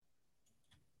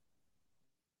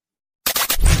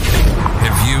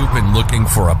You've been looking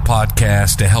for a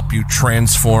podcast to help you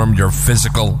transform your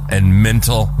physical and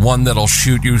mental, one that'll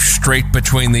shoot you straight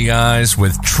between the eyes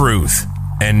with truth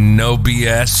and no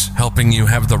BS, helping you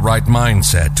have the right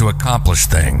mindset to accomplish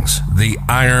things, the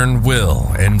iron will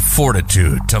and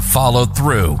fortitude to follow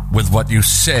through with what you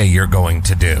say you're going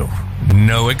to do.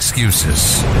 No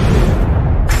excuses.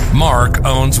 Mark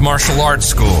owns martial arts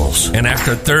schools, and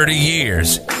after 30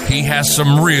 years, he has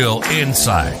some real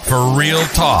insight for real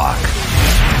talk,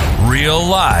 real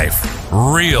life,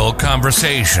 real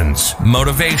conversations,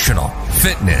 motivational,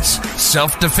 fitness,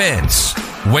 self-defense,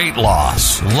 weight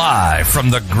loss, live from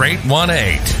the Great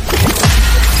 1-8.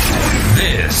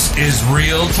 This is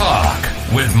Real Talk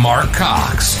with Mark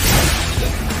Cox.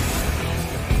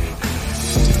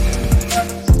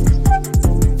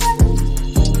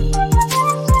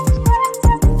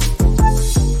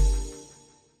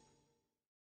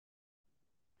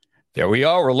 There we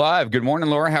are. We're live. Good morning,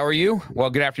 Laura. How are you? Well,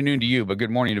 good afternoon to you, but good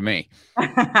morning to me.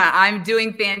 I'm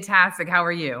doing fantastic. How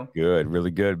are you? Good. Really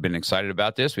good. Been excited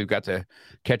about this. We've got to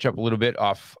catch up a little bit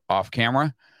off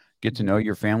camera, get to know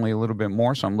your family a little bit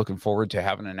more. So I'm looking forward to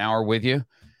having an hour with you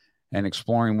and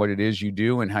exploring what it is you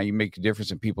do and how you make a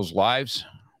difference in people's lives.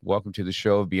 Welcome to the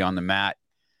show of Beyond the Mat.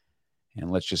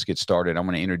 And let's just get started. I'm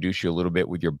going to introduce you a little bit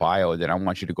with your bio. Then I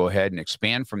want you to go ahead and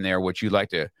expand from there what you'd like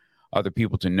to other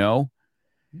people to know.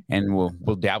 And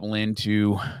we'll dabble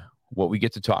into what we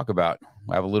get to talk about.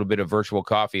 I have a little bit of virtual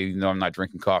coffee, even though I'm not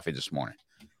drinking coffee this morning.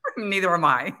 Neither am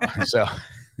I.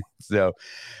 So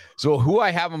who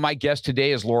I have on my guest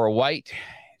today is Laura White.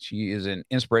 She is an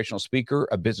inspirational speaker,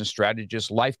 a business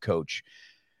strategist, life coach.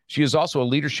 She is also a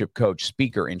leadership coach,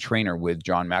 speaker, and trainer with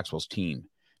John Maxwell's team.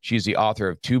 She is the author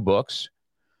of 2 books,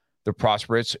 The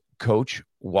Prosperous Coach,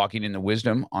 Walking in the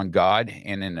Wisdom on God,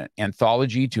 and an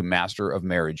anthology to Master of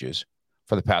Marriages.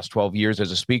 For the past 12 years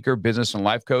as a speaker, business and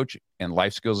life coach, and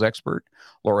life skills expert,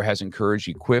 Laura has encouraged,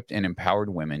 equipped, and empowered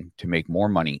women to make more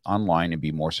money online and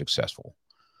be more successful.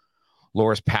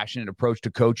 Laura's passionate approach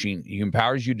to coaching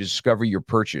empowers you to discover your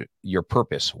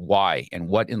purpose, why, and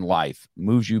what in life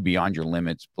moves you beyond your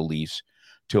limits, beliefs,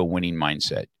 to a winning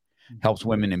mindset. Helps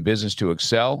women in business to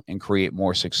excel and create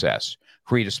more success.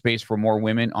 Create a space for more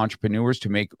women entrepreneurs to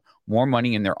make more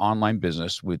money in their online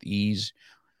business with ease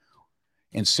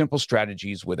and simple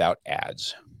strategies without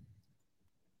ads.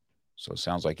 So it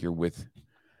sounds like you're with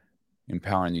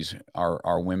empowering these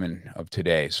our women of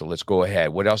today. So let's go ahead.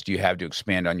 What else do you have to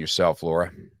expand on yourself,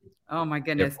 Laura? Oh my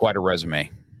goodness. You have quite a resume.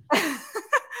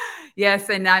 Yes,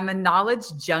 and I'm a knowledge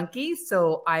junkie,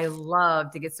 so I love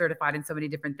to get certified in so many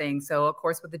different things. So of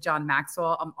course, with the John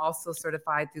Maxwell, I'm also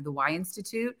certified through the Why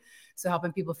Institute. So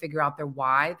helping people figure out their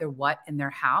why, their what, and their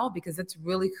how, because it's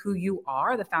really who you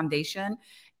are, the foundation,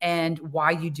 and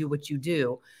why you do what you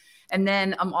do. And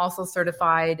then I'm also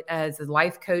certified as a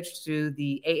life coach through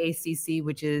the AACC,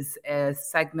 which is a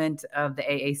segment of the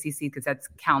AACC because that's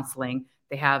counseling.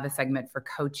 They have a segment for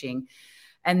coaching.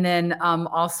 And then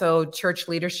also church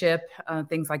leadership,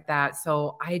 things like that.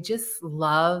 So I just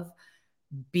love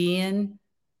being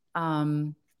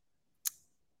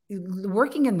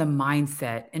working in the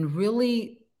mindset and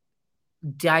really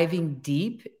diving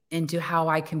deep into how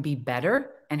I can be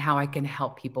better and how I can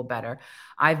help people better.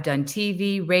 I've done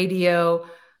TV, radio,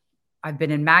 I've been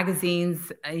in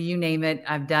magazines, you name it,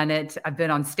 I've done it. I've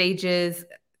been on stages,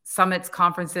 summits,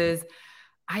 conferences.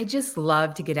 I just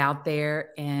love to get out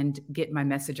there and get my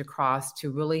message across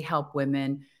to really help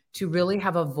women to really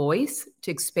have a voice,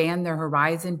 to expand their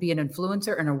horizon, be an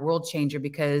influencer and a world changer,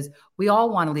 because we all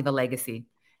want to leave a legacy.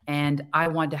 And I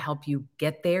want to help you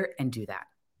get there and do that.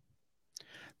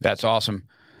 That's awesome.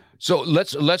 So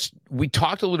we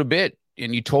talked a little bit,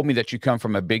 and you told me that you come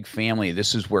from a big family.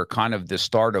 This is where kind of the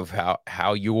start of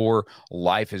how your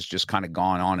life has just kind of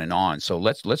gone on and on. So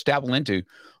let's dabble into,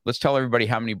 let's tell everybody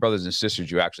how many brothers and sisters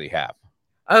you actually have.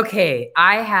 Okay.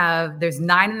 There's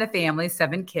 9 in the family,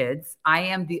 7 kids. I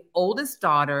am the oldest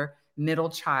daughter, middle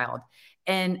child.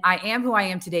 And I am who I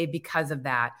am today because of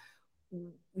that.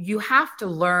 You have to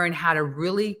learn how to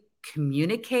really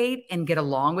communicate and get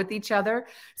along with each other.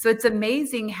 So it's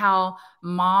amazing how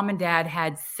mom and dad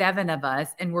had 7 of us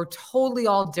and we're totally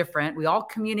all different. We all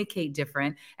communicate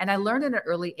different. And I learned at an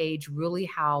early age really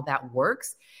how that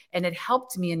works. And it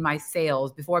helped me in my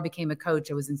sales. Before I became a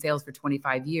coach, I was in sales for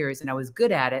 25 years and I was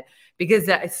good at it because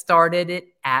I started it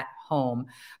at home.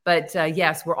 But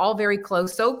yes, we're all very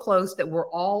close, so close that we're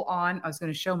all on, I was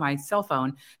going to show my cell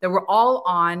phone, that we're all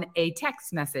on a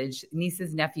text message,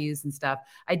 nieces, nephews and stuff.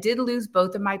 I did lose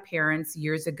both of my parents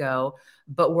years ago,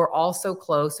 but we're all so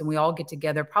close and we all get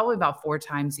together probably about 4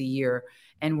 times a year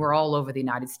and we're all over the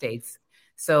United States.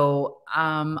 So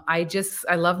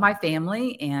I love my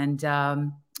family,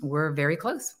 and we're very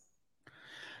close.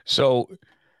 So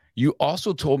you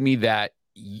also told me that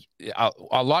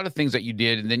a lot of things that you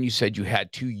did, and then you said you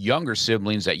had two younger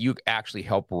siblings that you actually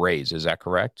helped raise. Is that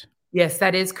correct? Yes,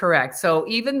 that is correct. So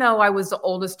even though I was the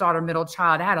oldest daughter, middle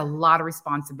child, I had a lot of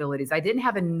responsibilities. I didn't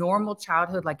have a normal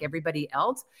childhood like everybody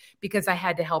else because I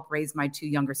had to help raise my two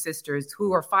younger sisters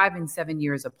who are 5 and 7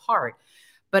 years apart.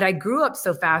 But I grew up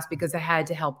so fast because I had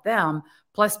to help them.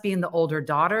 Plus, being the older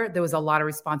daughter, there was a lot of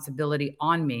responsibility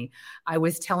on me. I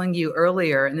was telling you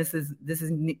earlier, and this is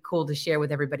cool to share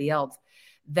with everybody else,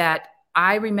 that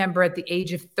I remember at the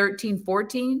age of 13,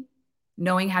 14,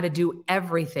 knowing how to do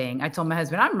everything. I told my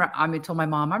husband, I told my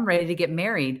mom, I'm ready to get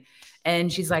married.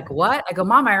 And she's like, what? I go,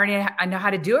 Mom, I know how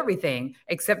to do everything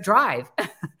except drive.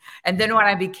 And then when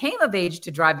I became of age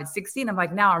to drive at 16, I'm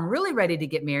like, now I'm really ready to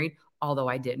get married, although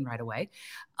I didn't right away,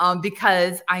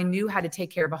 because I knew how to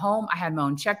take care of a home. I had my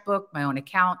own checkbook, my own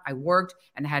account. I worked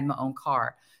and I had my own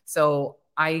car. So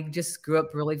I just grew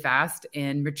up really fast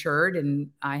and matured,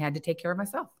 and I had to take care of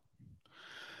myself.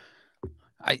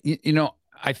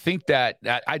 I think that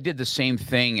I did the same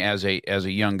thing as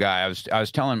a young guy. I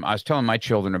was telling my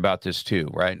children about this too,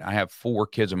 right? I have 4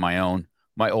 kids of my own.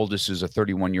 My oldest is a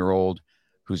 31-year-old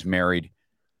who's married.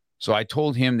 So I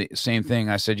told him the same thing.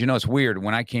 I said, it's weird.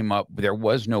 When I came up, there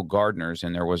was no gardeners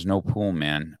and there was no pool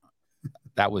man.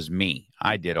 That was me.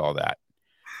 I did all that.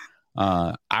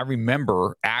 I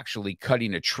remember actually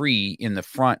cutting a tree in the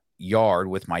front yard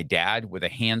with my dad with a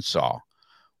handsaw.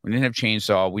 We didn't have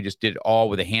chainsaw. We just did it all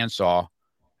with a handsaw,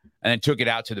 and then took it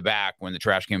out to the back when the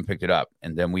trash came and picked it up.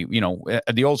 And then we,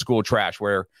 the old school trash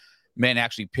where men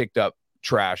actually picked up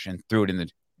trash and threw it in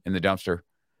the dumpster,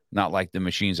 not like the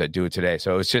machines that do it today.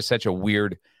 So it's just such a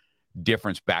weird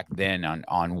difference back then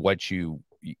on what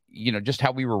just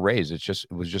how we were raised. It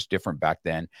was just different back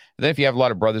then. And then if you have a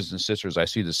lot of brothers and sisters, I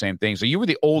see the same thing. So you were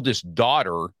the oldest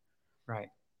daughter, right?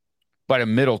 But a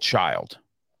middle child.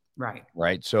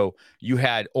 Right. So you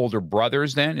had older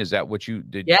brothers then? Is that what you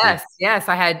did? Yes.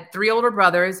 I had 3 older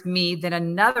brothers, me, then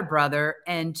another brother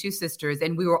and 2 sisters.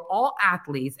 And we were all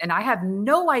athletes. And I have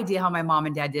no idea how my mom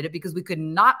and dad did it because we could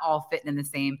not all fit in the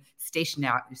same station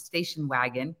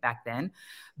wagon back then.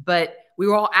 But we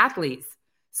were all athletes.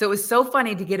 So it was so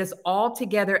funny to get us all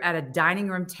together at a dining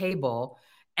room table.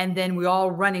 And then we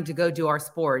all running to go do our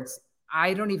sports.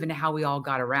 I don't even know how we all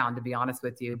got around, to be honest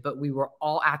with you, but we were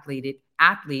all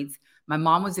athletes. My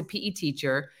mom was a PE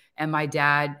teacher and my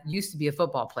dad used to be a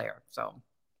football player. So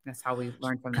that's how we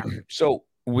learned from them. So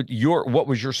what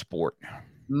was your sport?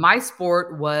 My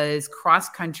sport was cross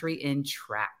country and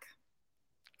track.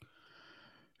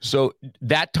 So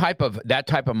that type of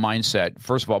mindset,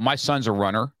 first of all, my son's a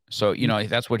runner. So,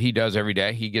 that's what he does every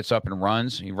day. He gets up and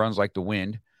runs. He runs like the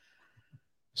wind.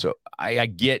 So I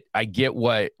get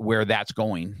where that's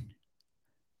going.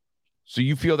 So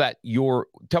you feel that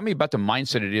tell me about the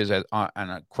mindset it is on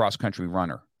a cross-country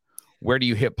runner. Where do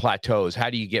you hit plateaus? How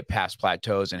do you get past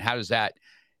plateaus? And how does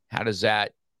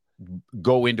that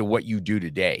go into what you do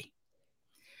today?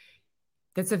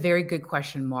 That's a very good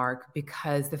question, Mark,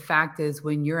 because the fact is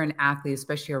when you're an athlete,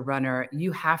 especially a runner,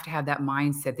 you have to have that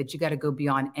mindset that you got to go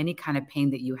beyond any kind of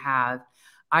pain that you have.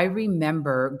 I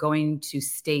remember going to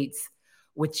states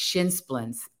with shin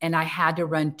splints, and I had to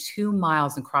run 2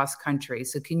 miles in cross country.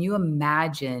 So can you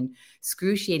imagine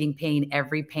excruciating pain,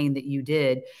 every pain that you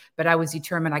did? But I was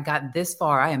determined I got this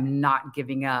far. I am not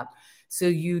giving up. So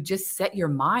you just set your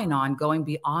mind on going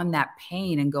beyond that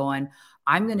pain and going,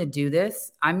 I'm going to do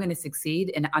this. I'm going to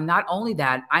succeed. And not only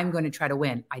that, I'm going to try to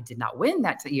win. I did not win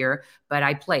that year, but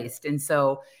I placed. And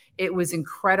so it was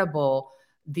incredible,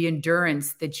 the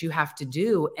endurance that you have to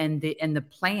do and the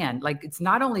plan. Like, it's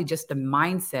not only just a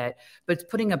mindset, but it's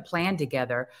putting a plan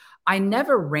together. I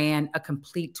never ran a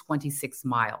complete 26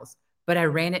 miles, but I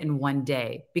ran it in one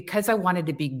day because I wanted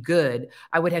to be good.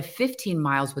 I would have 15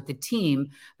 miles with the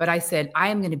team, but I said, I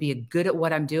am going to be good at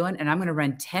what I'm doing. And I'm going to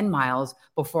run 10 miles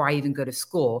before I even go to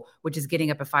school, which is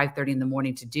getting up at 5:30 in the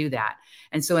morning to do that.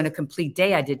 And so in a complete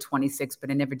day, I did 26,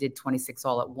 but I never did 26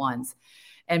 all at once.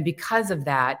 And because of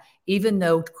that, even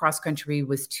though cross country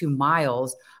was 2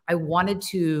 miles, I wanted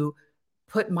to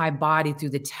put my body through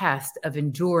the test of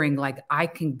enduring, like I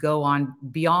can go on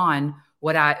beyond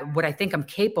what I think I'm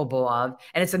capable of.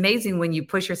 And it's amazing when you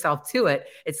push yourself to it.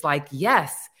 It's like,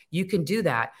 yes, you can do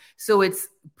that. So it's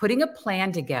putting a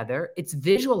plan together. It's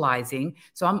visualizing.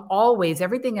 So I'm always,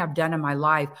 everything I've done in my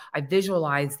life, I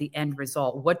visualize the end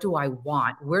result. What do I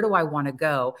want? Where do I want to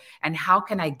go? And how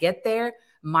can I get there?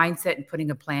 Mindset and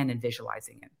putting a plan and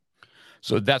visualizing it.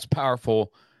 So that's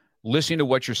powerful. Listening to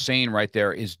what you're saying right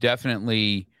there is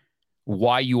definitely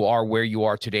why you are where you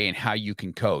are today and how you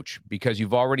can coach, because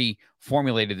you've already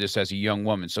formulated this as a young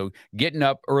woman. So getting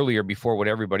up earlier before what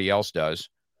everybody else does,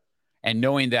 and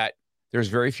knowing that there's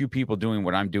very few people doing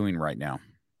what I'm doing right now,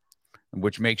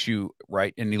 which makes you,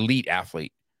 right, an elite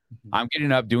athlete. Mm-hmm. I'm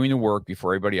getting up, doing the work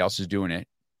before everybody else is doing it,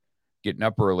 getting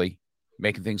up early,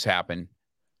 making things happen,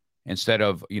 instead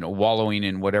of, wallowing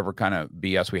in whatever kind of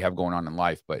BS we have going on in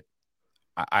life. But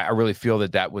I really feel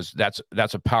that's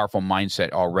a powerful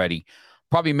mindset already,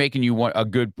 probably making you a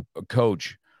good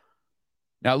coach.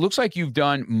 Now, it looks like you've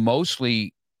done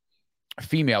mostly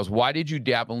females. Why did you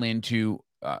dabble into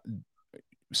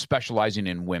specializing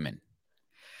in women?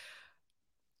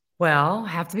 Well, I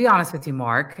have to be honest with you,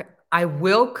 Mark. I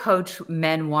will coach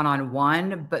men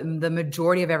one-on-one, but the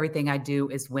majority of everything I do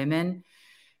is women.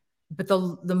 But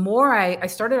the more I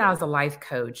started out as a life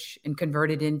coach and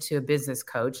converted into a business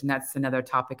coach, and that's another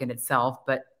topic in itself.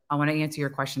 But I want to answer your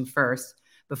question first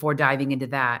before diving into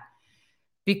that,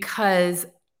 because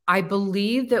I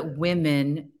believe that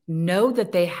women know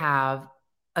that they have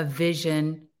a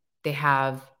vision, they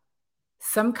have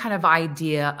some kind of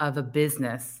idea of a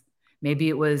business. Maybe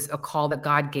it was a call that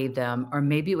God gave them, or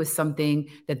maybe it was something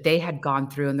that they had gone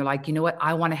through and they're like, you know what,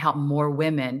 I want to help more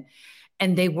women.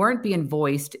 And they weren't being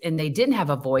voiced, and they didn't have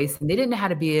a voice, and they didn't know how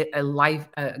to be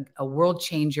a world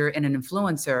changer and an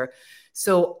influencer.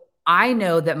 So I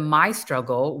know that my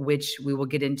struggle, which we will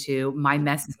get into, my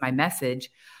message,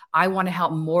 I want to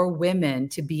help more women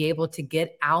to be able to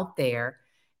get out there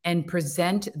and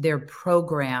present their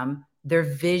program, their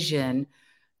vision,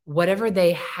 whatever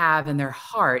they have in their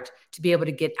heart, to be able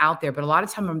to get out there. But a lot of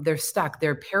times they're stuck,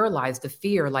 they're paralyzed, the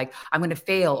fear, like I'm going to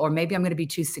fail, or maybe I'm going to be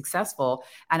too successful.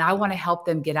 And I want to help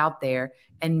them get out there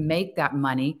and make that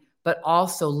money, but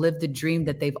also live the dream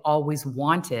that they've always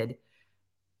wanted,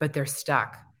 but they're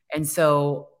stuck. And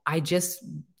so I just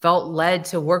felt led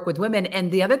to work with women.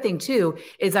 And the other thing too,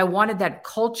 is I wanted that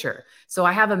culture. So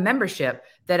I have a membership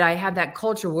that I have that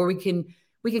culture where we can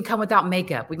come without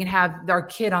makeup. We can have our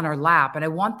kid on our lap. And I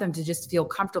want them to just feel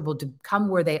comfortable to come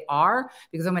where they are,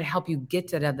 because I'm going to help you get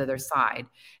to the other side.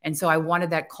 And so I wanted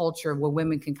that culture where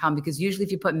women can come, because usually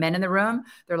if you put men in the room,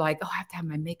 they're like, oh, I have to have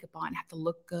my makeup on. I have to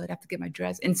look good. I have to get my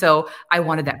dress. And so I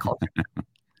wanted that culture.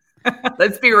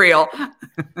 Let's be real.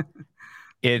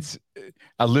 It's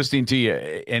listening to you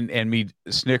and me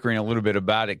snickering a little bit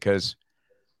about it, because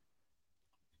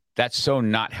that's so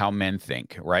not how men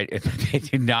think, right? They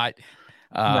do not.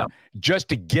 No. Just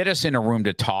to get us in a room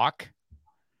to talk,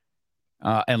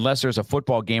 unless there's a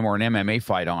football game or an MMA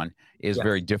fight on, is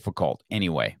very difficult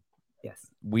anyway. Yes.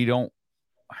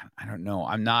 I don't know.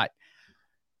 I'm not,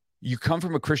 you come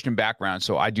from a Christian background,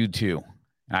 so I do too.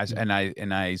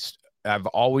 I've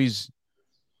always,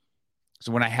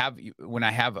 so when I have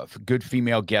a good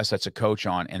female guest that's a coach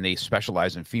on and they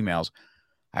specialize in females,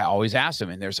 I always ask them,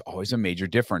 and there's always a major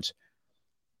difference.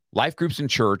 Life groups in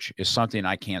church is something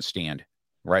I can't stand.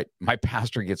 Right. My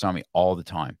pastor gets on me all the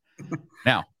time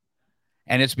now.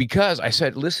 And it's because I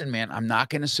said, listen, man, I'm not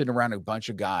going to sit around a bunch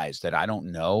of guys that I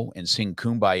don't know and sing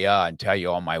Kumbaya and tell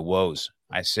you all my woes.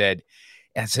 I said,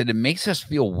 it makes us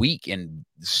feel weak and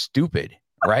stupid.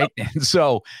 Right. And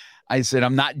so I said,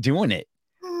 I'm not doing it.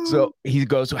 So he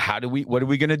goes, what are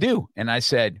we going to do? And I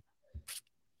said,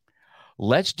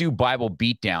 let's do Bible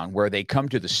Beatdown, where they come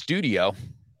to the studio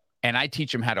and I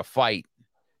teach them how to fight.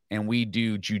 And we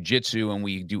do jujitsu and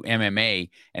we do MMA.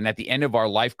 And at the end of our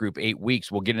life group, 8 weeks,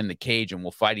 we'll get in the cage and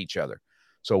we'll fight each other.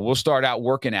 So we'll start out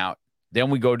working out. Then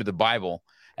we go to the Bible.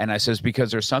 And I says, because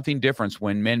there's something different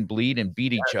when men bleed and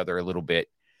beat each other a little bit,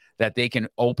 that they can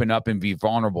open up and be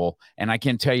vulnerable. And I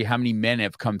can't tell you how many men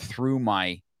have come through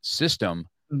my system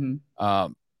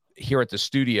here at the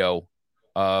studio.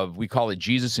 We call it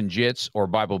Jesus and Jits or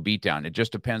Bible Beatdown. It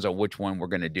just depends on which one we're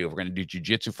going to do. If we're going to do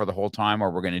jujitsu for the whole time,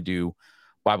 or we're going to do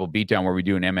Bible Beatdown where we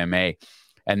do an MMA.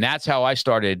 And that's how I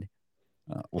started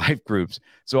life groups.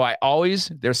 So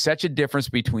there's such a difference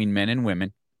between men and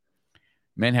women.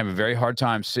 Men have a very hard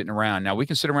time sitting around. Now we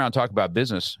can sit around and talk about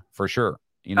business for sure.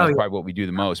 It's probably what we do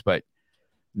the most, but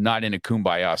not in a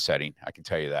Kumbaya setting. I can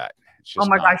tell you that. Oh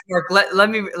my gosh, Mark, let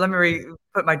me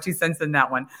put my 2 cents in that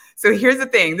one. So here's the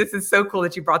thing. This is so cool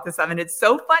that you brought this up. And it's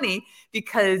so funny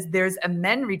because there's a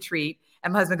men retreat.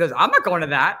 And my husband goes, I'm not going to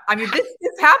that. I mean,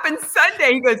 this happened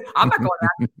Sunday. He goes, I'm not going to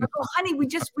that. I go, honey, we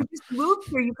just moved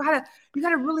here. You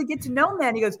gotta really get to know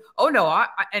men. He goes, oh no,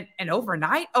 and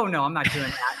overnight? Oh no, I'm not doing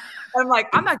that. I'm like,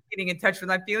 I'm not getting in touch with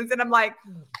my feelings. And I'm like,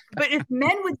 but if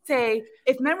men would say,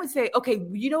 okay,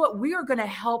 you know what? We are going to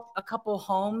help a couple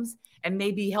homes and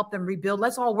maybe help them rebuild.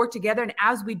 Let's all work together. And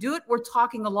as we do it, we're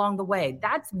talking along the way.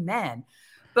 That's men.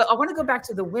 But I want to go back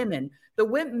to the women.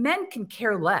 Men can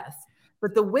care less.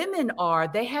 But the women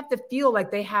they have to feel like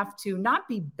they have to not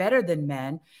be better than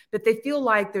men, but they feel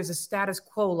like there's a status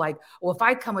quo. Like, well, if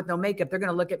I come with no makeup, they're going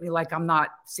to look at me like I'm not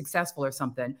successful or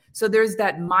something. So there's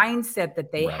that mindset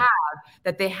that they have,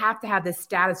 that they have to have this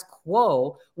status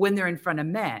quo when they're in front of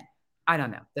men. I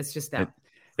don't know. That's just them.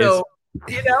 So,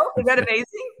 is that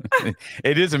amazing?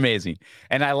 It is amazing.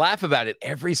 And I laugh about it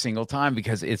every single time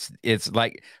because it's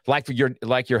like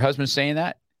your husband saying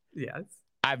that. Yes.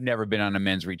 I've never been on a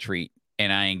men's retreat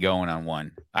and I ain't going on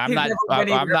one. I'm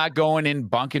not going in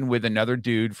bunking with another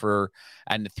dude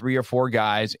and 3 or 4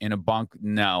 guys in a bunk.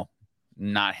 No,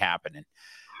 not happening.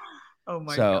 Oh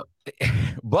my God.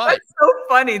 But that's so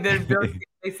funny that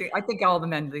I think all the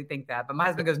men think that, but my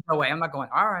husband goes, no way, I'm not going.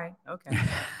 All right. Okay.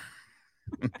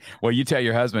 Well, you tell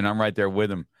your husband I'm right there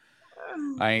with him.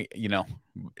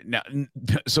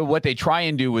 So what they try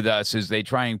and do with us is they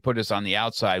try and put us on the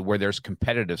outside where there's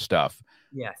competitive stuff.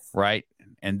 Yes. Right.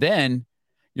 And then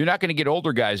you're not going to get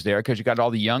older guys there because you got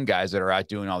all the young guys that are out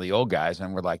doing all the old guys.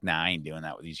 And we're like, nah, I ain't doing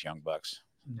that with these young bucks.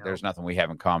 No. There's nothing we have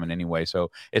in common anyway.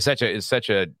 So it's such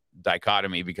a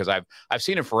dichotomy because I've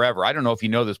seen it forever. I don't know if you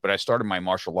know this, but I started my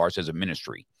martial arts as a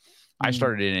ministry. I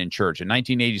started it in church. In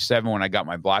 1987, when I got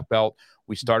my black belt,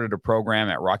 we started a program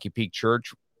at Rocky Peak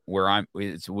Church where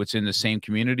it's in the same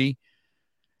community.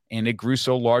 And it grew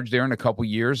so large there in a couple of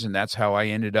years. And that's how I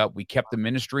ended up. We kept the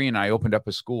ministry and I opened up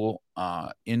a school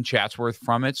in Chatsworth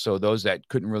from it. So those that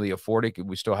couldn't really afford it,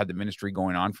 we still had the ministry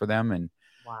going on for them. And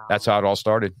that's how it all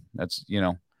started. That's,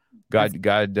 God,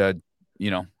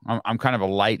 I'm kind of a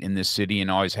light in this city and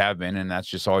always have been. And that's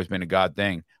just always been a God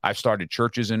thing. I've started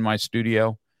churches in my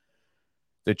studio.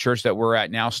 The church that we're at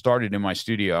now started in my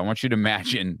studio. I want you to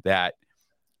imagine that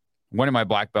one of my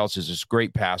black belts is this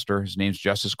great pastor. His name's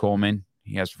Justice Coleman.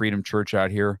 He has Freedom Church out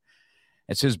here.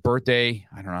 It's his birthday.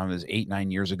 I don't know, it was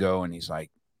 8-9 years ago. And he's like,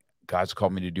 God's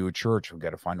called me to do a church. We've got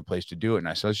to find a place to do it. And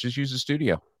I said, let's just use the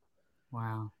studio.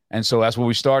 Wow. And so that's what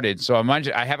we started. So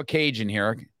I have a cage in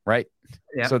here, right?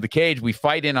 Yeah. So the cage, we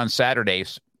fight in on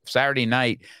Saturdays. Saturday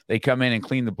night, they come in and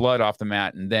clean the blood off the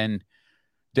mat and then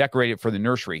decorate it for the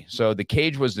nursery. So the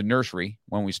cage was the nursery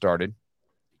when we started.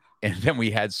 And then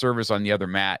we had service on the other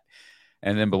mat.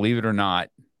 And then believe it or not,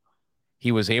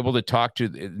 he was able to talk to,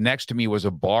 next to me was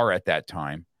a bar at that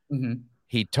time. Mm-hmm.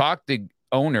 He talked the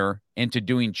owner into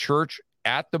doing church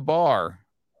at the bar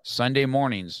Sunday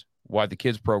mornings while the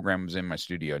kids program was in my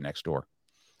studio next door.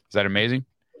 Is that amazing?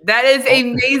 That is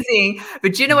amazing.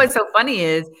 But you know what's so funny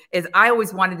is I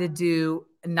always wanted to do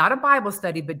not a Bible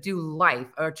study, but do life.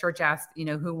 Our church asked,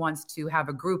 who wants to have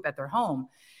a group at their home.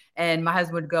 And my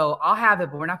husband would go, I'll have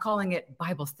it, but we're not calling it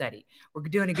Bible study. We're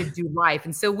doing a good do life.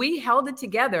 And so we held it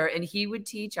together and he would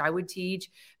teach, I would teach,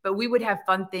 but we would have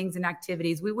fun things and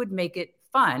activities. We would make it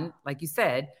fun. Like you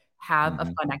said, have a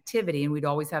fun activity. And we'd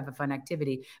always have a fun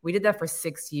activity. We did that for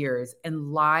 6 years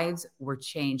and lives were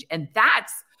changed. And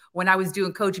that's when I was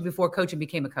doing coaching before coaching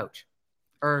became a coach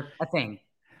or a thing.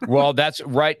 Well, that's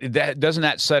right. Doesn't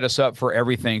that set us up for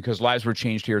everything? Because lives were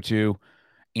changed here too.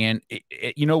 And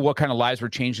you know what kind of lives were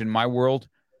changed in my world?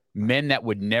 Men that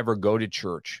would never go to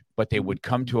church, but they would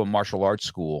come to a martial arts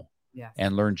school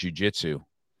and learn jujitsu.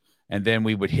 And then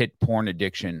we would hit porn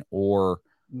addiction or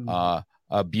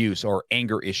abuse or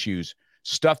anger issues,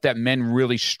 stuff that men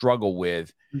really struggle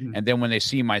with. Mm-hmm. And then when they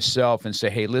see myself and say,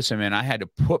 hey, listen, man, I had to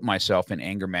put myself in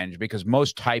anger management because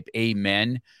most type A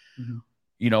men,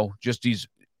 just these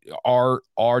are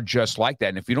just like that.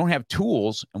 And if you don't have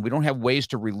tools and we don't have ways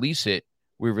to release it,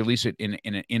 we release it in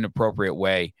an inappropriate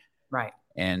way. Right.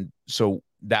 And so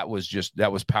that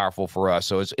was powerful for us.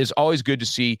 So it's always good to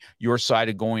see your side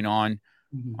of going on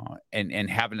and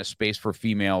having a space for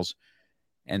females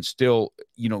and still,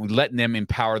 letting them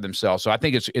empower themselves. So I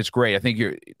think it's great. I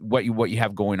think what you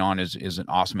have going on is an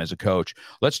awesome as a coach.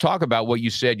 Let's talk about what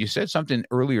you said. You said something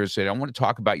earlier. I want to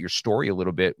talk about your story a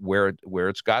little bit, where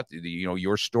it's got,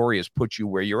 your story has put you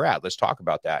where you're at. Let's talk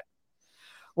about that.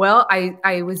 Well,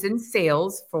 I was in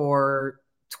sales for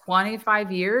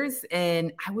 25 years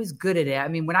and I was good at it. I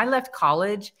mean, when I left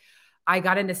college, I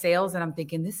got into sales and I'm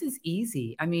thinking, this is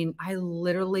easy. I mean, I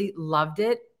literally loved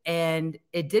it and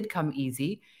it did come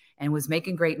easy and was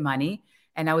making great money.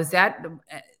 And I was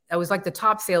like the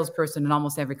top salesperson in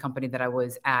almost every company that I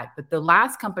was at. But the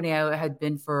last company I had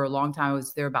been for a long time, I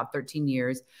was there about 13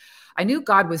 years. I knew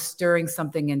God was stirring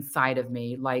something inside of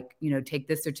me, like, take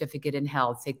this certificate in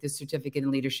health, take this certificate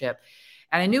in leadership.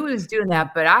 And I knew he was doing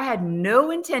that, but I had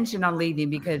no intention on leaving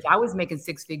because I was making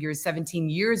 6 figures 17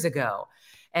 years ago.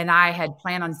 And I had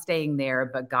planned on staying there,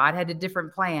 but God had a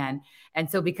different plan. And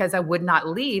so because I would not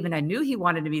leave, and I knew he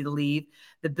wanted me to leave,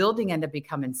 the building ended up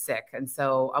becoming sick. And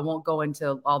so I won't go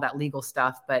into all that legal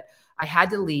stuff, but I had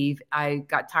to leave. I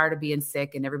got tired of being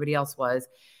sick, and everybody else was.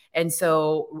 And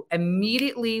so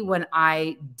immediately when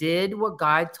I did what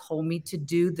God told me to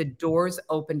do, the doors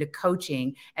opened to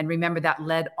coaching. And remember, that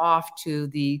led off to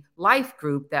the life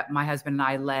group that my husband and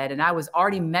I led. And I was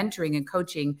already mentoring and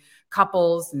coaching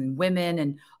couples and women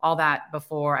and all that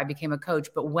before I became a coach.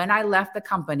 But when I left the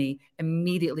company,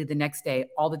 immediately the next day,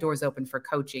 all the doors opened for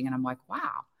coaching. And I'm like,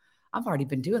 wow, I've already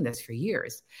been doing this for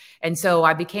years. And so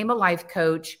I became a life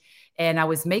coach. And I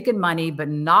was making money, but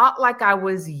not like I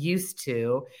was used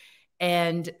to.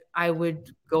 And I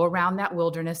would go around that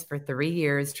wilderness for 3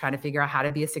 years, trying to figure out how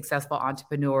to be a successful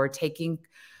entrepreneur, taking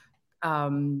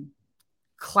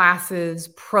classes,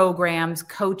 programs,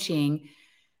 coaching.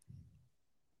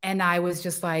 And I was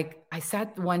just like, I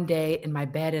sat one day in my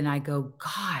bed and I go,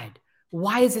 God,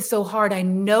 why is this so hard? I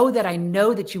know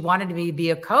that you wanted me to be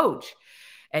a coach.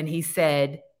 And he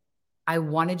said, I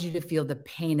wanted you to feel the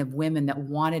pain of women that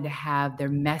wanted to have their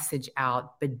message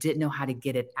out, but didn't know how to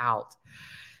get it out.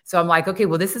 So I'm like, okay,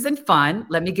 well, this isn't fun.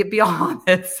 Let me get beyond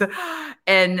this.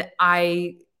 And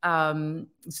I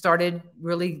started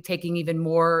really getting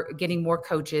more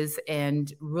coaches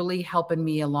and really helping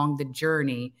me along the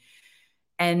journey.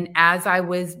 And as I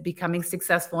was becoming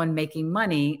successful and making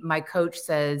money, my coach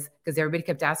says, because everybody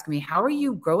kept asking me, how are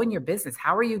you growing your business?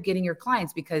 How are you getting your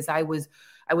clients? Because I was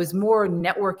more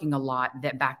networking a lot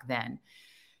back then.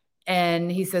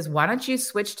 And he says, why don't you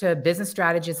switch to business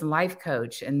strategist and life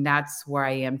coach? And that's where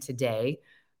I am today,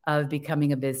 of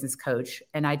becoming a business coach.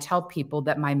 And I tell people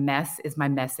that my mess is my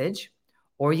message,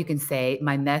 or you can say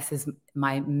my mess is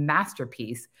my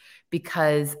masterpiece,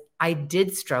 because I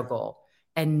did struggle.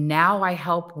 And now I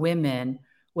help women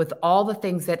with all the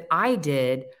things that I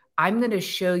did. I'm going to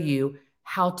show you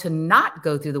how to not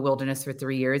go through the wilderness for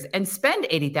 3 years and spend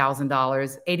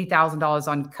 $80,000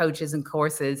 on coaches and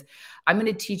courses. I'm going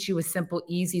to teach you with simple,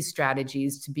 easy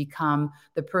strategies to become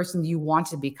the person you want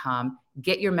to become,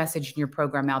 get your message and your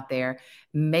program out there,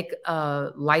 make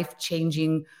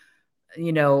life-changing,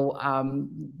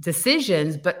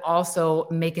 decisions, but also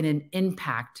making an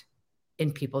impact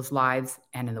in people's lives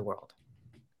and in the world.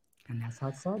 And that's how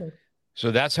it started.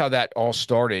 So that's how that all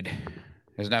started.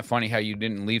 Isn't that funny how you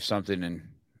didn't leave something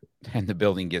and the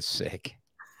building gets sick?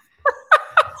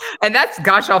 And that's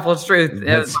gosh awful truth. And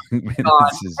of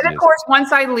course,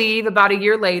 once I leave, about a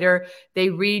year later, they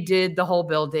redid the whole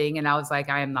building, and I was like,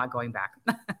 I am not going back.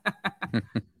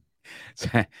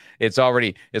 It's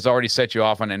already set you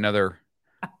off on another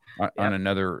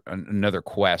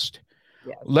quest.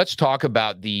 Yeah. Let's talk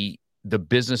about the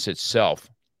business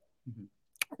itself. Mm-hmm.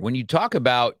 When you talk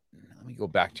about, let me go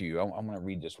back to you. I'm going to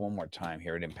read this one more time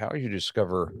here. It empowers you to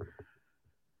discover.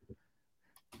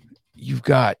 You've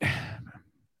got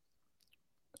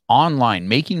online,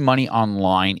 making money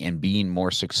online and being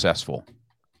more successful.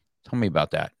 Tell me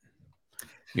about that.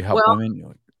 You help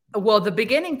women. Well, the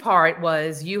beginning part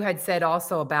was, you had said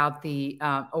also about the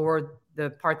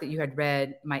part that you had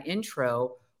read, my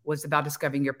intro was about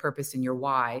discovering your purpose and your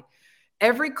why.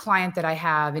 Every client that I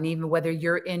have, and even whether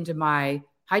you're into my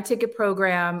high ticket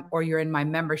program or you're in my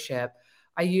membership,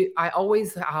 I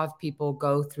always have people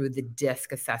go through the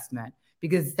DISC assessment,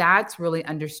 because that's really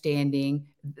understanding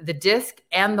the DISC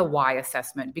and the why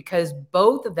assessment, because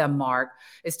both of them, Mark,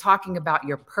 is talking about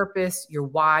your purpose, your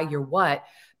why, your what,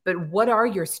 but what are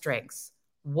your strengths?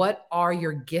 What are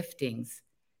your giftings?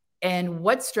 And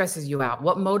what stresses you out?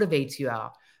 What motivates you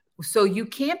out? So you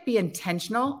can't be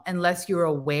intentional unless you're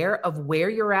aware of where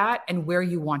you're at and where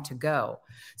you want to go.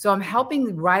 So I'm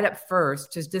helping right up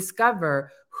first to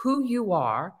discover who you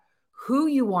are, who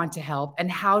you want to help,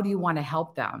 and how do you want to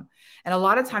help them. And a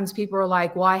lot of times people are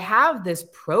like, well, I have this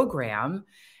program,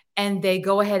 and they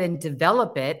go ahead and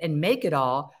develop it and make it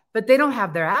all, but they don't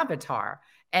have their avatar,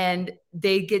 and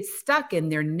they get stuck in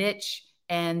their niche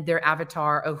and their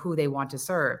avatar of who they want to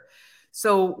serve.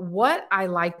 So what I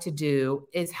like to do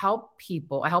is help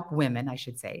women,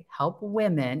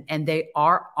 and they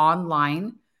are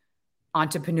online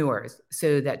entrepreneurs.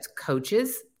 So that's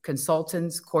coaches,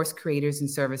 consultants, course creators, and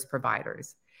service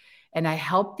providers. And I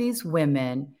help these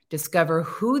women discover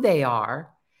who they are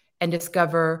and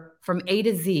discover from A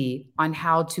to Z on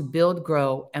how to build,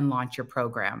 grow, and launch your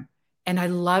program. And I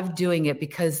love doing it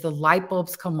because the light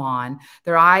bulbs come on,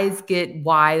 their eyes get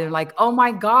wide. They're like, oh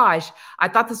my gosh, I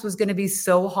thought this was going to be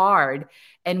so hard.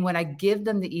 And when I give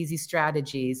them the easy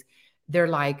strategies, they're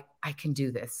like, I can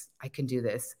do this. I can do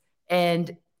this.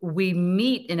 And we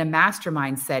meet in a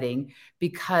mastermind setting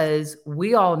because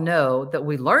we all know that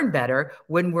we learn better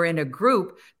when we're in a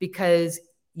group, because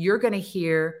you're going to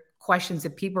hear questions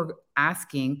that people are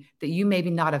asking that you maybe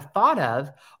not have thought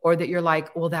of, or that you're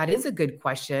like, well, that is a good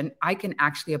question. I can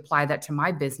actually apply that to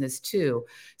my business too.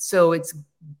 So it's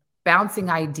bouncing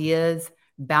ideas,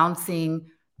 bouncing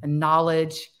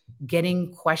knowledge,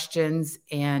 getting questions,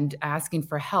 and asking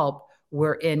for help.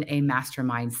 We're in a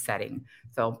mastermind setting.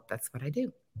 So that's what I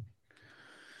do.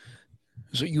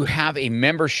 So you have a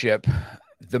membership.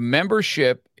 The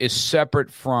membership is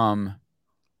separate from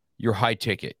your high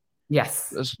ticket.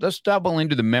 Yes. Let's double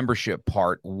into the membership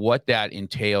part, what that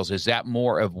entails. Is that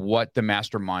more of what the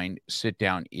mastermind sit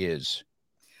down is?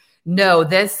 No,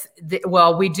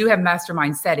 well, we do have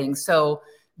mastermind settings. So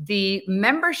the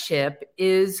membership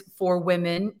is for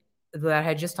women that I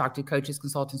had just talked to, coaches,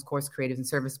 consultants, course creators, and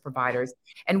service providers.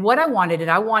 And what I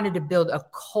wanted to build a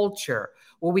culture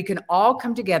where we can all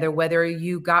come together, whether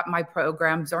you got my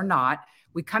programs or not.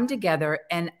 We come together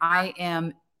and I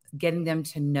am getting them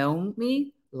to know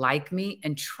me, like me,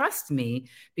 and trust me,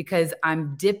 because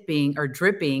I'm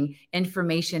dripping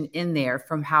information in there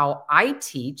from how I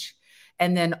teach.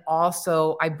 And then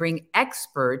also I bring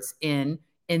experts in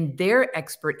their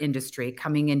expert industry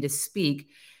coming in to speak,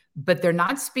 but they're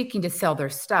not speaking to sell their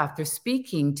stuff. They're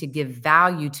speaking to give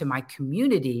value to my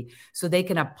community so they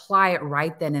can apply it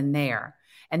right then and there.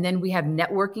 And then we have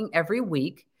networking every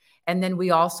week. And then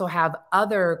we also have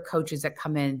other coaches that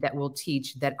come in that will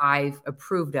teach that I've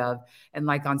approved of, and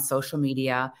like on social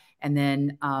media, and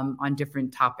then on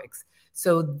different topics.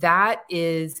 So that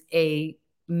is a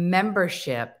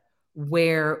membership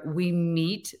where we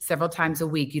meet several times a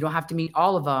week. You don't have to meet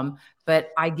all of them,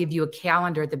 but I give you a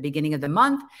calendar at the beginning of the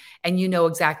month, and you know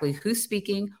exactly who's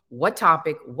speaking, what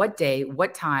topic, what day,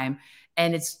 what time.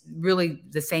 And it's really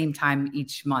the same time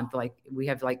each month. Like we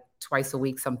have like twice a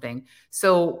week something.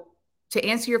 So to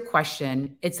answer your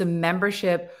question, it's a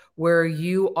membership where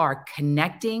you are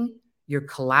connecting, you're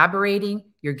collaborating,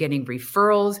 you're getting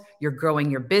referrals, you're growing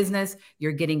your business,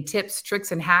 you're getting tips,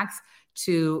 tricks, and hacks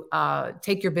to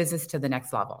take your business to the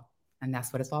next level. And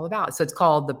that's what it's all about. So it's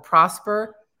called the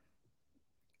Prosper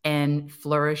and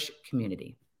Flourish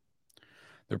Community.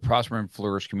 The Prosper and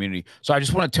Flourish Community. So I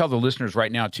just want to tell the listeners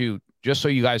right now too, just so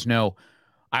you guys know,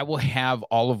 I will have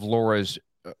all of Laura's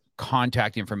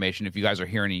contact information. If you guys are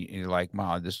hearing it, you're like,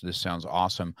 wow, this sounds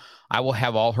awesome. I will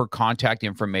have all her contact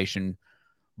information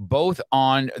both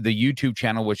on the YouTube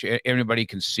channel, which everybody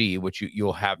can see, which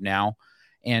you'll have now.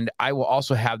 And I will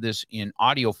also have this in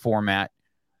audio format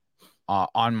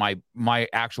on my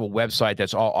actual website.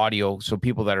 That's all audio. So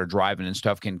people that are driving and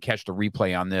stuff can catch the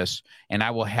replay on this. And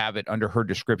I will have it under her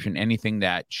description, anything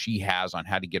that she has on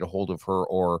how to get a hold of her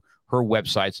or her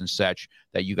websites and such,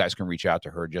 that you guys can reach out to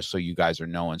her, just so you guys are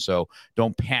knowing. So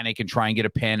don't panic and try and get a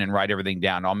pen and write everything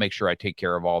down. I'll make sure I take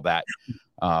care of all that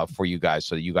for you guys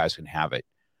so that you guys can have it.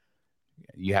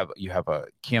 You have a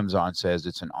Kim's on says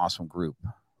it's an awesome group.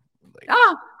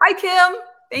 Oh, hi, Kim.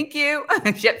 Thank you.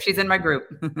 Yep, she's in my group.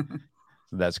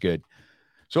 That's good.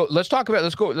 So let's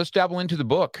dabble into the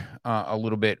book a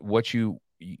little bit. What you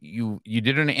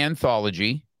did an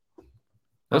anthology.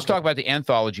 Let's talk about the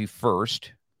anthology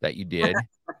first that you did,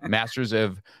 Masters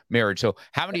of Marriage. So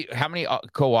how many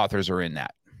co-authors are in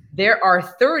that? There are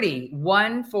 30.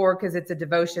 One for, because it's a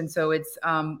devotion, so it's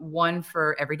one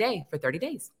for every day for 30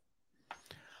 days.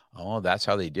 Oh, that's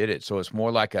how they did it. So it's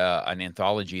more like an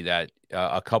anthology that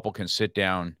a couple can sit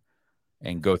down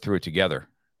and go through it together.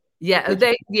 Yeah,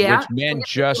 which men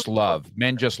just love.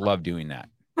 Men just love doing that.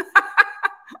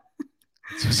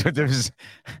 So there's.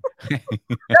 No,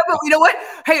 but you know what?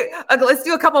 Hey, let's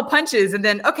do a couple punches, and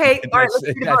then okay, all right, let's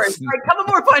do first. All right, a couple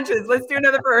more punches. Let's do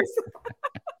another verse.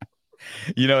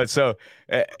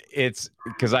 It's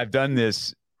because I've done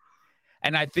this.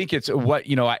 And I think it's what,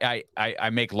 I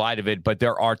make light of it, but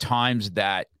there are times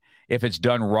that if it's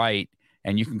done right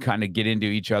and you can kind of get into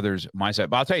each other's mindset.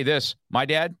 But I'll tell you this, my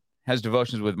dad has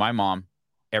devotions with my mom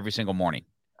every single morning.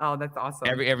 Oh, that's awesome.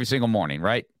 Every single morning,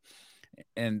 right?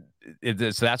 And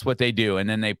that's what they do. And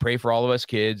then they pray for all of us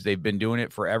kids. They've been doing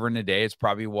it forever and a day. It's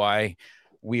probably why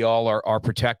we all are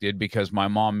protected, because my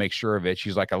mom makes sure of it.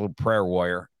 She's like a little prayer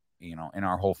warrior, in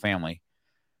our whole family.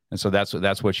 And so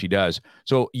that's what she does.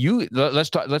 So let's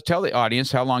tell the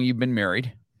audience how long you've been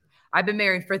married. I've been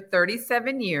married for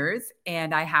 37 years,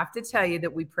 and I have to tell you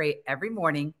that we pray every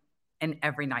morning and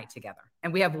every night together.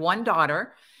 And we have one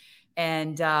daughter,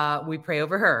 and we pray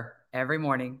over her every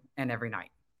morning and every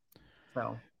night.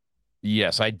 So,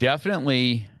 yes, I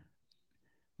definitely.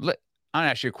 I'll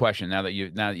ask you a question now that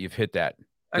you've hit that.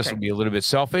 This will be a little bit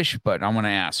selfish, but I'm going to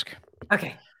ask.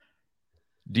 Okay.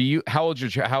 How old's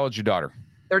your daughter?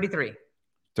 33.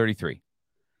 33.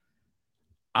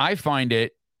 I find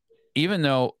it, even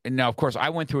though now, of course, I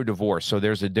went through a divorce, so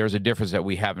there's a difference that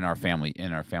we have in our family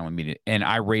meeting, and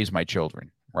I raised my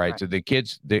children, right? So the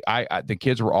kids, the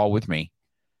kids were all with me,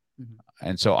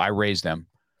 and so I raised them.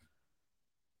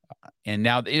 And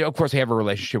now, of course, I have a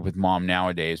relationship with mom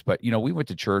nowadays, but we went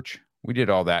to church, we did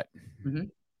all that,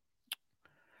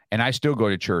 and I still go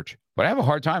to church, but I have a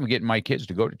hard time getting my kids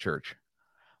to go to church.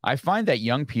 I find that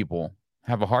young people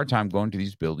have a hard time going to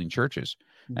these building churches,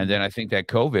 and then I think that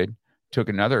COVID took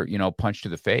another, punch to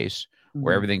the face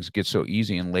where everything gets so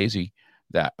easy and lazy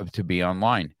that to be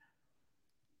online.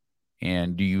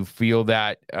 And do you feel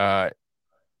that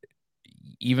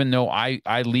even though I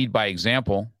lead by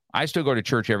example, I still go to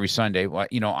church every Sunday. Well,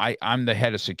 I'm the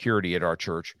head of security at our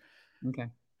church. Okay.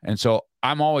 And so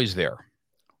I'm always there.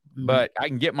 But I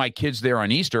can get my kids there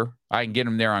on Easter. I can get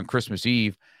them there on Christmas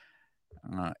Eve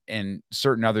and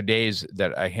certain other days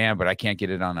that I have, but I can't get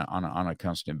it on a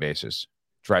constant basis.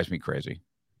 Drives me crazy.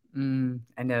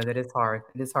 I know that it's hard.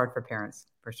 It is hard for parents,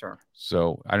 for sure.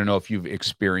 So I don't know if you've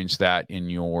experienced that in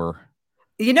your.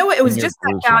 It was just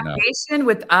that foundation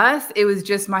with us. It was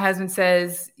just, my husband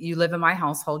says, you live in my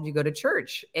household, you go to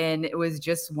church. And it was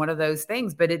just one of those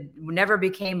things, but it never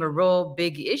became a real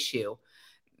big issue.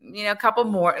 A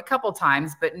couple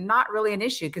times, but not really an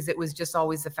issue because it was just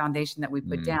always the foundation that we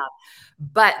put down.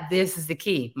 But this is the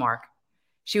key, Mark.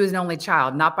 She was an only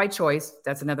child, not by choice.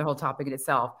 That's another whole topic in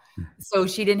itself. So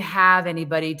she didn't have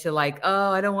anybody to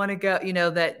I don't want to go,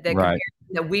 that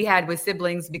that we had with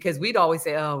siblings, because we'd always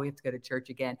say, oh, we have to go to church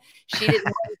again. She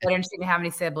didn't have any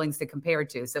siblings to compare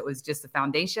to. So it was just the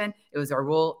foundation. It was our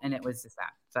rule, and it was just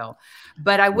that. So,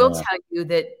 but I will tell you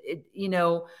that,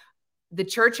 the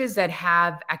churches that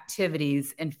have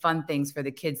activities and fun things for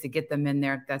the kids to get them in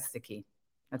there, that's the key.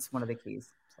 That's one of the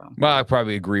keys. So. Well, I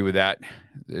probably agree with that.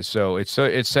 So it's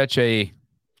such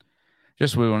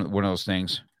just one of those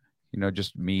things,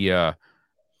 just me. I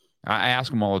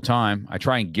ask them all the time. I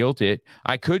try and guilt it.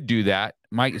 I could do that.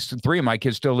 3 of my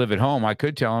kids still live at home. I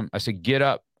could tell them, I said, get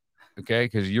up. Okay.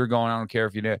 Cause you're going, I don't care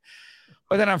if you do.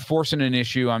 But then I'm forcing an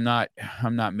issue. I'm not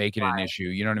making an issue.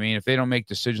 You know what I mean? If they don't make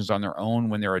decisions on their own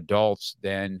when they're adults,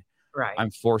 then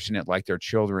I'm forcing it like they're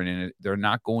children, and they're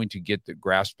not going to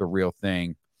grasp the real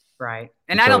thing. Right.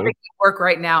 And I don't think it would work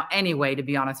right now anyway, to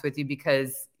be honest with you,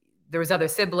 because there was other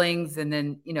siblings. And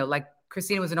then, like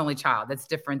Christina was an only child. That's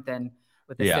different than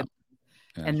with the siblings.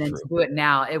 And then to do it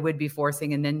now, it would be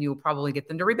forcing, and then you'll probably get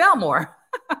them to rebel more.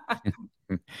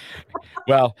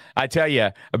 Well, I tell you,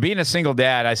 being a single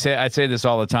dad, I say this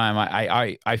all the time.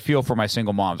 I feel for my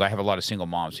single moms. I have a lot of single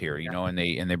moms here, and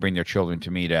they bring their children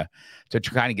to me to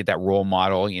kind of get that role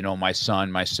model. My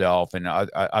son, myself, and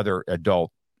other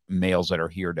adult males that are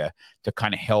here to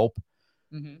kind of help.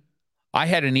 I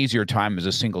had an easier time as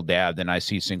a single dad than I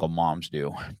see single moms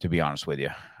do, to be honest with you.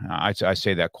 I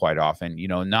say that quite often.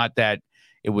 Not that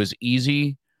it was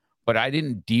easy, but I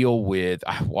didn't deal with.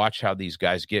 I watch how these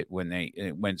guys get when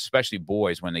especially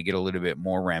boys, when they get a little bit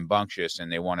more rambunctious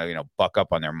and they want to, buck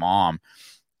up on their mom.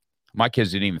 My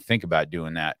kids didn't even think about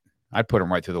doing that. I'd put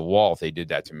them right through the wall if they did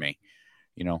that to me.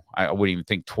 I wouldn't even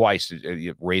think twice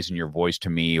raising your voice to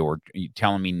me or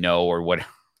telling me no or what.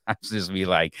 I'd just be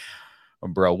like, oh,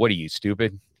 bro, what are you,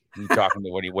 stupid? Are you talking to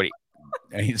what are you?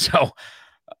 And so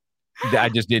I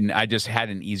just had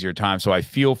an easier time. So I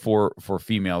feel for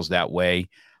females that way.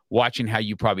 Watching how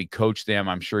you probably coach them,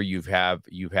 I'm sure you have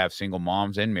single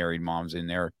moms and married moms in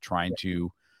there trying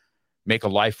to make a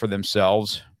life for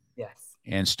themselves,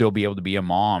 and still be able to be a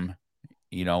mom.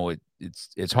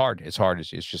 It's hard. It's hard. It's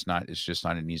just not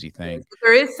an easy thing.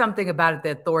 There is something about it,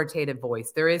 the authoritative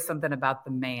voice. There is something about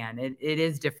the man. It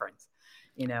is different.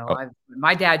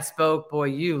 My dad spoke. Boy,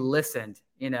 you listened.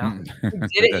 You did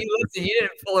it. You listened. You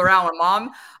didn't fool around with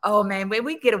mom. Oh man,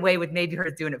 we get away with maybe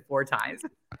her doing it 4 times.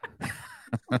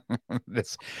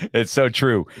 It's so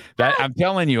true. That I'm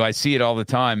telling you, I see it all the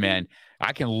time, man.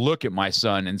 I can look at my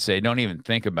son and say, "Don't even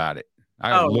think about it."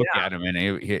 I look at him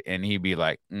and he'd be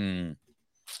like, "No,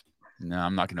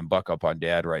 I'm not going to buck up on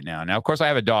dad right now." Now, of course, I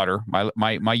have a daughter.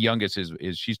 My youngest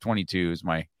is she's 22.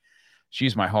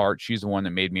 She's my heart. She's the one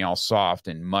that made me all soft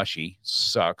and mushy.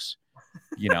 Sucks,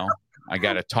 I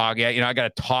got to talk. I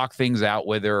got to talk things out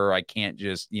with her. I can't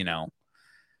just,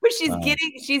 But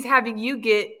she's having you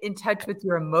get in touch with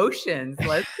your emotions.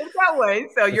 Let's put it that way.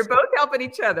 So you're both helping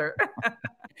each other.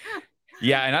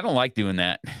 Yeah, and I don't like doing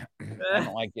that. I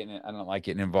don't like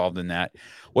getting involved in that.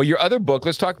 Well, your other book.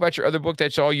 Let's talk about your other book.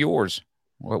 That's all yours.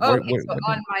 On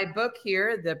my book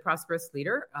here, The Prosperous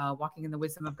Leader, Walking in the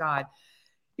Wisdom of God.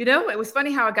 It was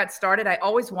funny how I got started. I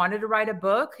always wanted to write a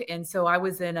book. And so I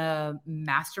was in a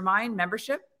mastermind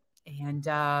membership.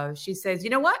 And she says, you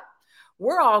know what?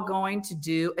 We're all going to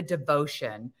do a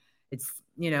devotion. It's,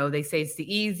 they say it's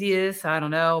the easiest. I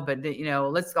don't know, but,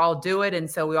 let's all do it. And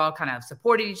so we all kind of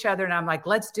supported each other. And I'm like,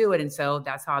 let's do it. And so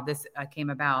that's how this came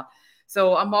about.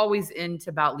 So I'm always into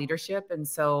about leadership. And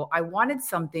so I wanted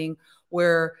something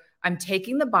where I'm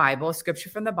taking the Bible,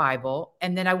 scripture from the Bible,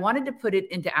 and then I wanted to put it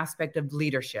into aspect of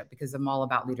leadership because I'm all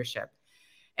about leadership.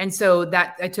 And so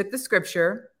that I took the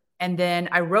scripture and then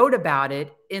I wrote about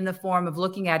it in the form of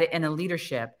looking at it in a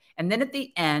leadership. And then at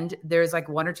the end, there's like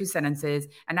 1 or 2 sentences,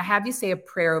 and I have you say a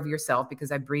prayer over yourself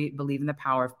because I believe in the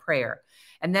power of prayer.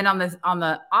 And then on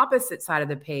the opposite side of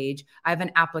the page, I have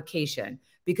an application.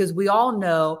 Because we all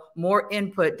know more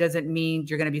input doesn't mean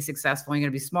you're going to be successful, you're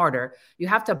going to be smarter. You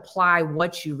have to apply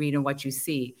what you read and what you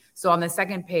see. So on the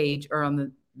second page or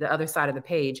on the other side of the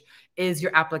page is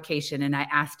your application. And I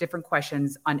ask different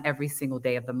questions on every single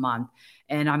day of the month.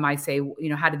 And I might say,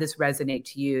 how did this resonate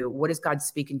to you? What is God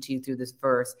speaking to you through this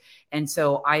verse? And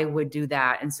so I would do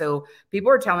that. And so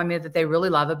people are telling me that they really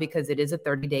love it because it is a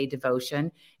 30-day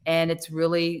devotion. And it's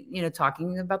really,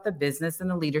 talking about the business and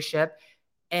the leadership.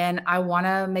 And I want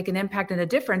to make an impact and a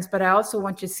difference, but I also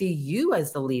want to see you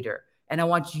as the leader. And I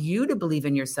want you to believe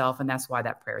in yourself. And that's why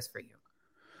that prayer is for you.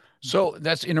 So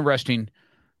that's interesting.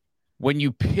 When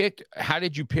you picked, how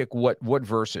did you pick what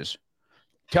verses?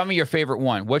 Tell me your favorite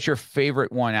one. What's your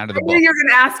favorite one out of the book? I knew you were going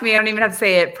to ask me. I don't even have to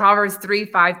say it. Proverbs 3,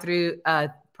 5 through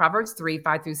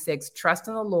 6. Trust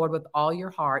in the Lord with all your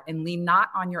heart and lean not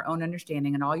on your own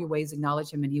understanding. In all your ways,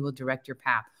 acknowledge him and he will direct your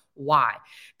path. Why?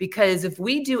 Because if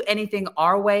we do anything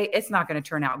our way, it's not going to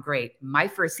turn out great.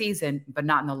 Might for a season, but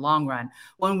not in the long run.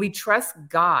 When we trust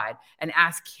God and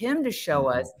ask him to show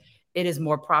us, it is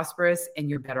more prosperous and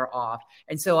you're better off.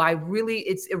 And so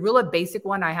it's a real basic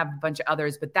one. I have a bunch of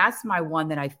others, but that's my one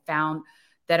that I found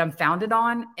that I'm founded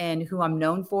on and who I'm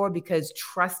known for, because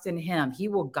trust in him. He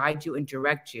will guide you and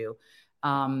direct you,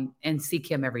 and seek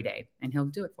him every day and he'll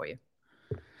do it for you.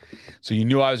 So you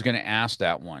knew I was going to ask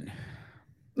that one.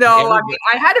 No,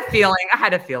 I had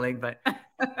a feeling, but.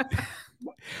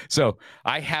 So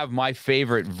I have my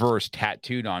favorite verse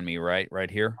tattooed on me right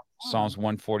here. Psalms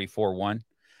 144:1.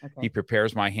 Okay. He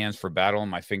prepares my hands for battle and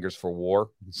my fingers for war.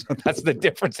 So that's the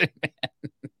difference in man.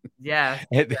 Yeah.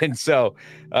 And so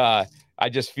I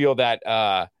just feel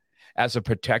that as a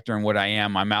protector and what I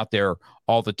am, I'm out there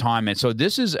all the time. And so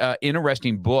this is an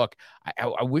interesting book.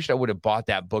 I wish I would have bought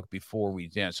that book before we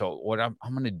did. So what I'm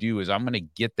going to do is I'm going to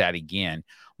get that again.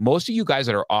 Most of you guys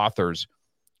that are authors,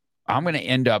 I'm going to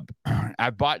end up,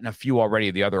 I've bought a few already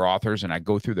of the other authors and I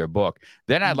go through their book.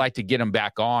 Then I'd like to get them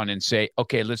back on and say,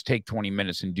 okay, let's take 20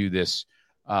 minutes and do this.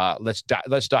 Let's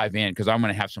dive in because I'm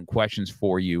going to have some questions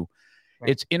for you.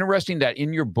 Right. It's interesting that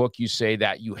in your book, you say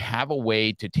that you have a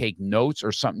way to take notes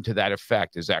or something to that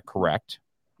effect. Is that correct?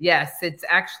 Yes, it's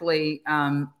actually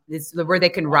it's where they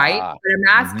can write. But I'm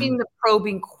asking the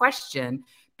probing question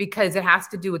because it has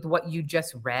to do with what you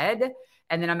just read.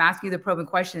 And then I'm asking you the probing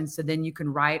question so then you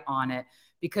can write on it,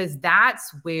 because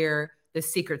that's where the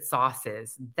secret sauce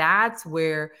is. That's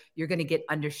where you're going to get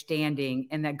understanding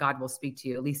and that God will speak to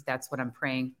you. At least that's what I'm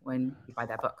praying when you buy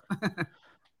that book.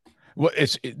 Well,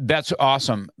 that's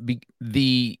awesome.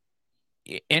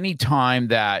 Anytime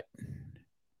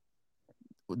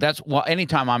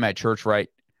I'm at church, right?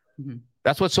 Mm-hmm.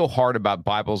 That's what's so hard about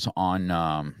Bibles on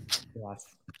the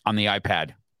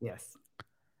iPad. Yes.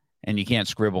 And you can't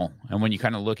scribble. And when you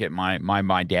kind of look at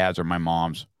my dad's or my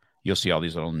mom's, you'll see all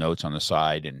these little notes on the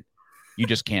side, and you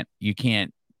just can't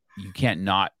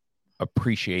not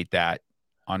appreciate that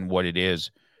on what it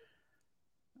is.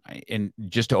 And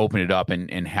just to open it up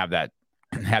and have that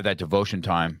devotion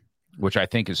time, which I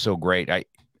think is so great.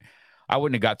 I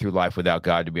wouldn't have got through life without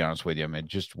God, to be honest with you. I mean, it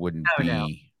just wouldn't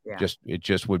it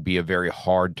just would be a very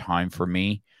hard time for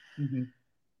me. Mm-hmm.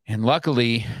 And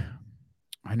luckily,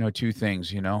 I know two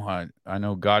things, I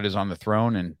know God is on the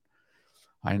throne, and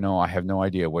I know I have no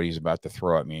idea what he's about to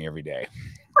throw at me every day.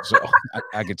 So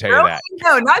I can tell you that.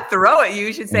 No, not throw at you.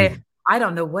 You should say, I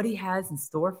don't know what he has in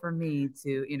store for me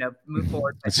to, move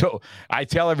forward. So I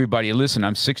tell everybody, listen,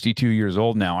 I'm 62 years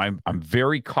old now. I'm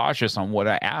very cautious on what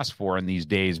I ask for in these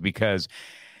days, because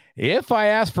if I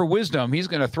ask for wisdom, he's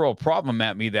going to throw a problem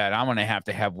at me that I'm going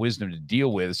to have wisdom to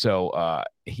deal with. So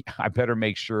I better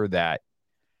make sure that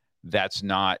that's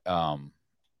not,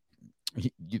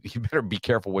 you better be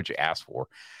careful what you ask for,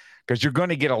 because you're going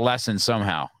to get a lesson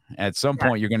somehow. At some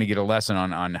point, you're going to get a lesson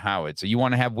on how it. So you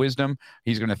want to have wisdom,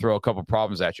 he's going to throw a couple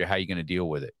problems at you. How are you going to deal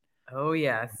with it? Oh,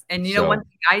 yes. And one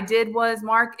thing I did was,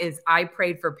 Mark, is I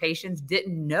prayed for patience.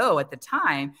 Didn't know at the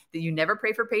time that you never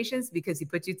pray for patience because he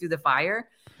put you through the fire.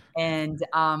 And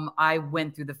I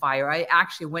went through the fire. I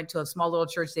actually went to a small little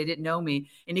church. They didn't know me.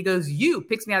 And he goes,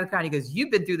 picks me out of the crowd. He goes, you've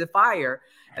been through the fire.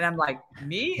 And I'm like,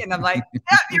 me? And I'm like,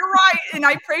 yeah, you're right. And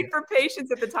I prayed for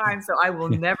patience at the time. So I will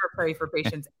never pray for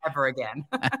patience ever again.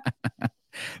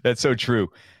 That's so true.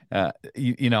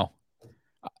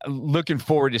 Looking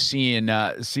forward to seeing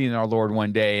our Lord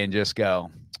one day and just go,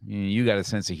 you got a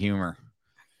sense of humor.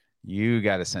 You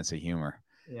got a sense of humor.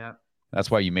 Yeah. That's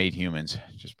why you made humans,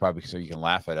 just probably so you can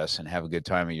laugh at us and have a good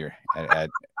time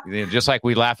just like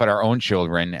we laugh at our own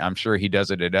children. I'm sure he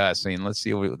does it at us, saying, let's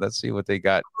see what they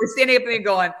got. We're standing up and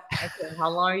going, okay, how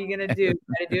long are you going to do?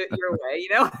 Got to do it your way,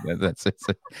 Yeah, that's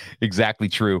exactly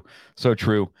true. So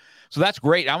true. So that's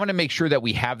great. I want to make sure that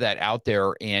we have that out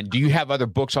there. And do you have other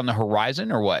books on the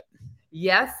horizon or what?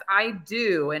 Yes, I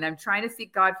do. And I'm trying to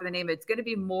seek God for the name. It's going to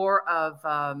be more of,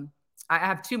 I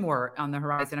have 2 more on the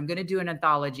horizon. I'm going to do an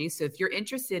anthology. So if you're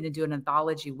interested in doing an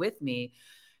anthology with me,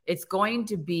 it's going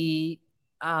to be,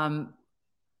 I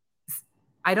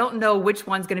don't know which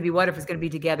one's going to be what, if it's going to be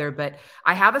together, but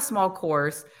I have a small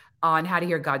course on how to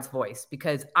hear God's voice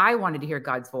because I wanted to hear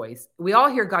God's voice. We all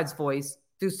hear God's voice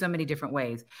through so many different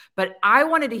ways, but I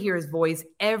wanted to hear his voice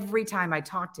every time I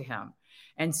talked to him.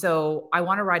 And so I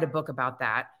want to write a book about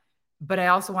that, but I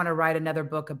also want to write another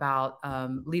book about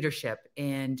leadership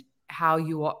and how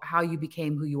you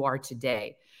became who you are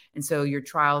today. And so your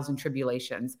trials and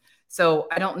tribulations. So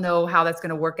I don't know how that's going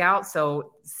to work out.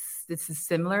 So this is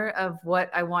similar of what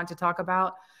I want to talk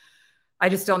about. I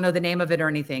just don't know the name of it or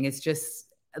anything. It's just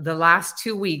the last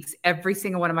 2 weeks, every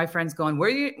single one of my friends going,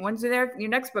 when's your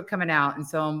next book coming out? And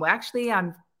so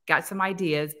I'm got some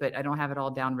ideas, but I don't have it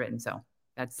all down written. So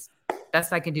that's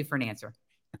best I can do for an answer.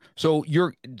 So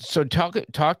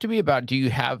talk to me about, do you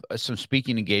have some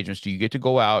speaking engagements? Do you get to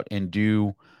go out and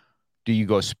do you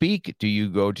go speak? Do you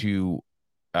go to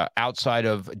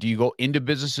do you go into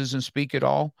businesses and speak at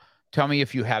all? Tell me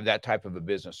if you have that type of a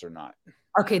business or not.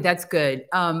 Okay, that's good.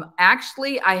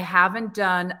 Actually, I haven't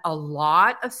done a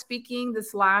lot of speaking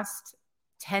this last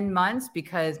 10 months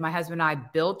because my husband and I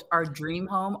built our dream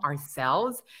home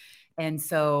ourselves. And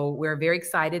so we're very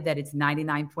excited that it's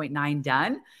 99.9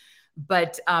 done.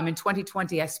 But in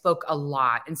 2020, I spoke a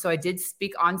lot. And so I did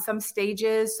speak on some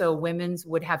stages. So women's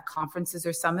would have conferences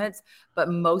or summits, but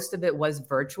most of it was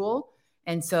virtual.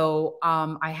 And so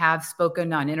I have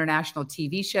spoken on international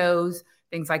TV shows,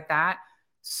 things like that.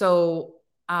 So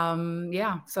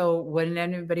so when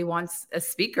anybody wants a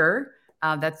speaker,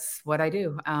 that's what I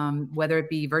do, whether it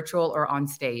be virtual or on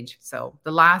stage. So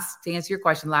to answer your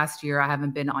question, last year, I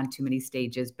haven't been on too many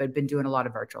stages, but been doing a lot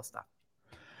of virtual stuff.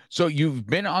 So you've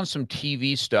been on some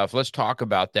TV stuff. Let's talk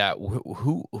about that.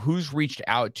 Who's reached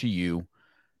out to you?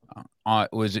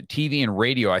 Was it TV and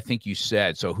radio? I think you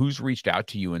said. So who's reached out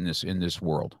to you in this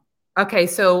world? Okay,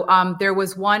 so there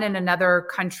was one in another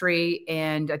country,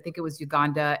 and I think it was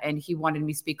Uganda, and he wanted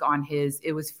me to speak on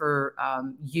it was for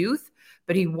youth,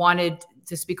 but he wanted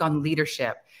to speak on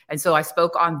leadership. And so I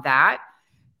spoke on that.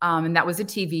 And that was a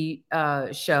TV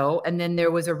show. And then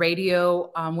there was a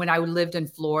radio when I lived in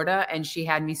Florida, and she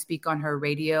had me speak on her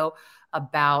radio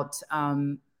about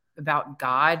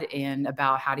God and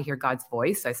about how to hear God's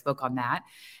voice. I spoke on that.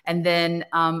 And then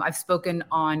I've spoken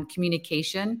on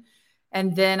communication.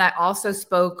 And then I also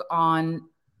spoke on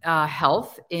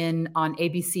health on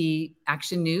ABC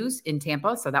Action News in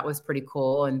Tampa. So that was pretty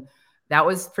cool. And that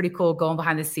was pretty cool going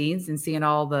behind the scenes and seeing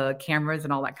all the cameras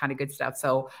and all that kind of good stuff.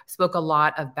 So I spoke a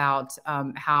lot about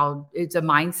how it's a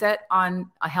mindset on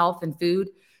health and food.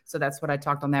 So that's what I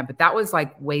talked on that. But that was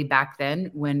like way back then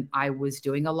when I was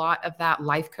doing a lot of that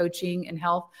life coaching and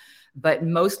health. But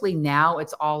mostly now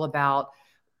it's all about,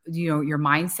 your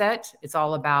mindset. It's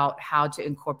all about how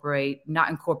to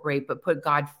but put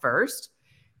God first.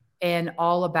 And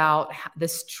all about the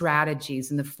strategies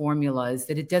and the formulas,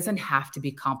 that it doesn't have to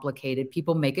be complicated.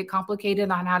 People make it complicated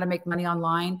on how to make money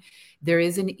online. There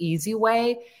is an easy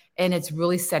way, and it's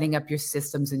really setting up your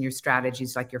systems and your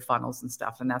strategies, like your funnels and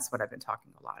stuff. And that's what I've been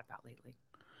talking a lot about lately.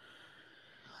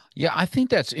 Yeah, I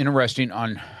think that's interesting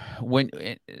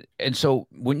so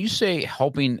when you say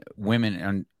helping women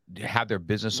and have their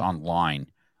business online,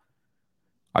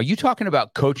 are you talking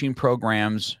about coaching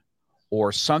programs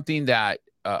or something that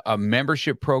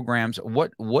membership programs?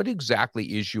 What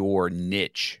exactly is your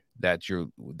niche that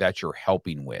you're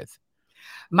helping with?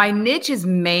 My niche is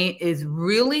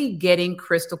really getting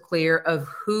crystal clear of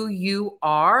who you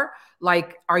are.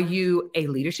 Like, are you a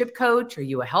leadership coach? Are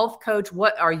you a health coach?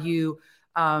 What are you?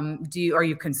 Are you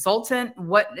a consultant?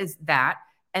 What is that?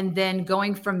 And then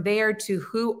going from there to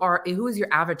who is your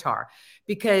avatar?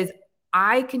 Because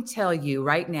I can tell you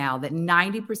right now that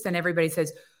 90% everybody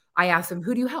says, I ask them,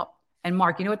 who do you help? And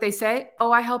Mark, you know what they say?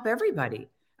 Oh, I help everybody.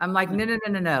 I'm like,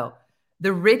 no.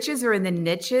 The riches are in the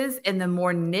niches, and the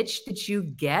more niche that you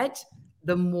get,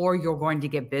 the more you're going to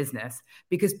get business,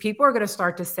 because people are going to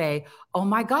start to say, oh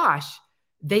my gosh,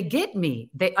 they get me.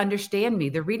 They understand me.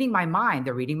 They're reading my mind.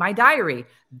 They're reading my diary.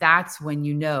 That's when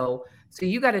you know. So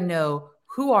you got to know,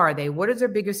 who are they? What is their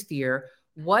biggest fear?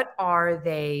 What are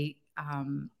they?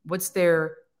 What's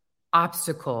their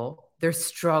obstacle, their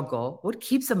struggle? What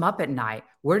keeps them up at night?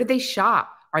 Where do they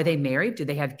shop? Are they married? Do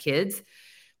they have kids?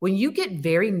 When you get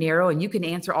very narrow and you can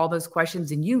answer all those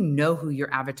questions, and you know who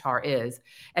your avatar is,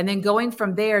 and then going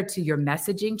from there to your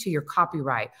messaging, to your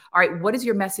copyright. All right, what does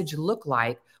your message look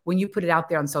like when you put it out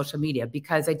there on social media?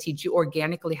 Because I teach you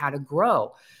organically how to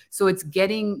grow. So it's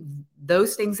getting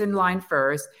those things in line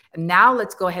first. And now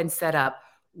let's go ahead and set up,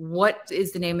 what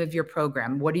is the name of your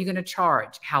program? What are you going to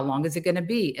charge? How long is it going to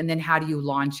be? And then how do you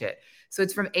launch it? So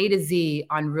it's from A to Z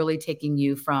on really taking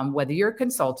you from whether you're a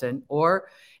consultant, or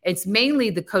it's mainly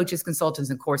the coaches, consultants,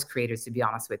 and course creators, to be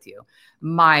honest with you.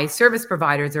 My service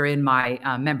providers are in my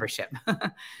membership.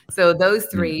 So those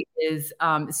three is,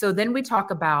 so then we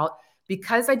talk about,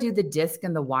 because I do the DISC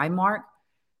and the Y mark,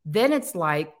 then it's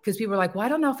like, because people are like, well, I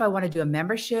don't know if I want to do a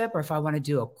membership, or if I want to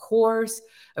do a course,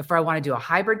 or if I want to do a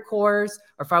hybrid course,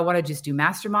 or if I want to just do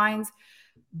masterminds.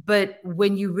 But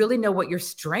when you really know what your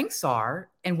strengths are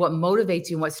and what motivates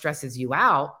you and what stresses you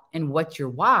out and what's your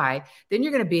why, then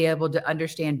you're going to be able to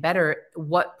understand better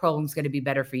what program is going to be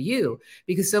better for you.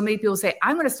 Because so many people say,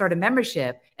 I'm going to start a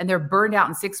membership, and they're burned out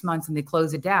in 6 months and they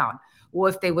close it down. Well,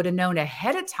 if they would have known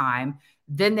ahead of time,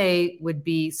 then they would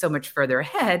be so much further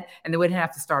ahead and they wouldn't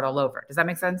have to start all over. Does that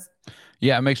make sense?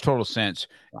 Yeah, it makes total sense.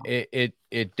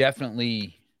 It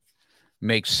definitely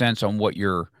makes sense on what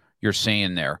you're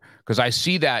saying there, because I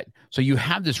see that. So you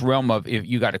have this realm of, if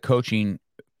you got a coaching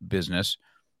business,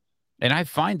 and I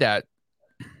find that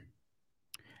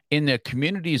in the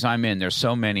communities I'm in, there's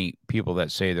so many people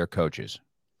that say they're coaches,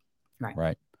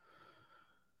 right?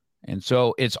 And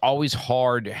so it's always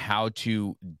hard how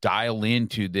to dial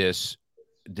into this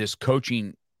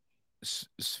coaching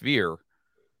sphere,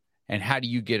 and how do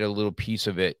you get a little piece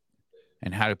of it,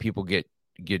 and how do people get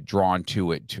drawn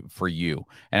to it for you?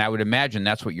 And I would imagine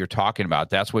that's what you're talking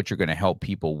about. That's what you're going to help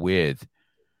people with,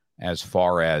 as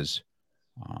far as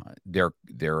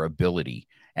their ability.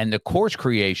 And the course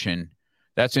creation,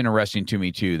 that's interesting to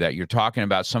me too, that you're talking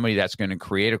about somebody that's going to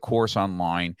create a course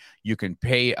online. You can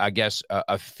pay, I guess,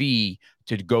 a fee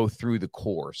to go through the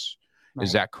course. Right.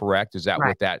 Is that correct? Is that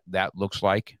right, what that looks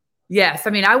like? Yes. I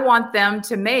mean, I want them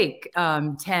to make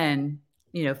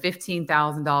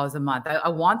 $15,000 a month. I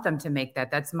want them to make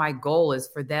that. That's my goal, is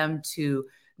for them to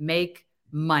make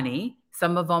money.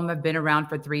 Some of them have been around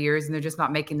for 3 years and they're just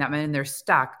not making that money, and they're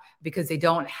stuck because they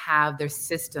don't have their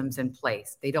systems in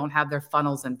place. They don't have their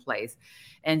funnels in place.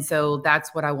 And so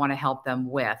that's what I want to help them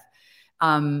with.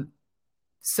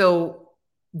 So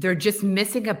they're just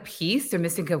missing a piece, they're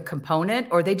missing a component,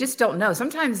 or they just don't know.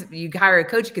 Sometimes you hire a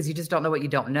coach because you just don't know what you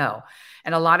don't know.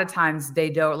 And a lot of times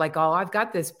they don't, like, oh, I've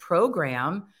got this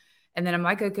program. And then I'm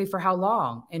like, okay, for how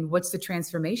long? And what's the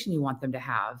transformation you want them to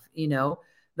have?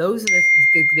 Those are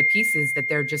the pieces that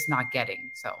they're just not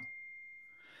getting. So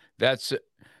that's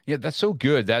so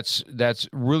good. That's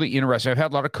really interesting. I've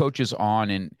had a lot of coaches on,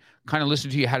 and kind of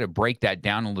listening to you how to break that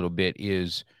down a little bit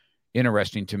is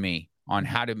interesting to me, on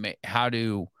here's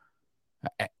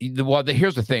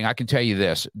the thing. I can tell you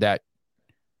this, that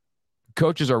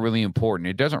coaches are really important.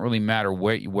 It doesn't really matter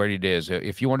what it is.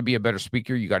 If you want to be a better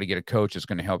speaker, you got to get a coach that's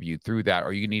going to help you through that,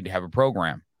 or you need to have a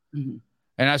program. Mm-hmm.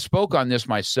 And I spoke on this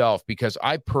myself, because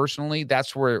I personally,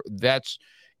 that's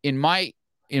in my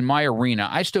arena.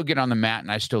 I still get on the mat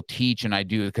and I still teach, and I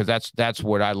do, because that's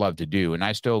what I love to do. And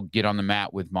I still get on the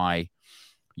mat with my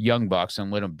young bucks and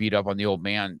let them beat up on the old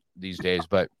man these days,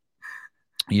 but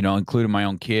including my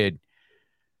own kid.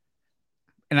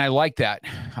 And I like that.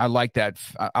 I like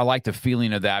the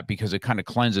feeling of that, because it kind of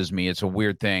cleanses me. It's a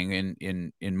weird thing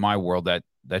in my world that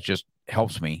just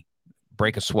helps me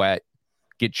break a sweat,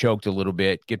 get choked a little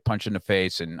bit, get punched in the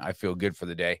face, and I feel good for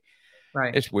the day.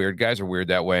 Right. It's weird. Guys are weird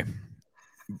that way.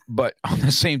 But on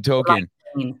the same token,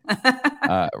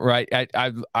 right.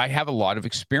 I have a lot of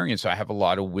experience. I have a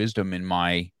lot of wisdom in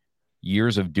my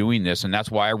years of doing this. And that's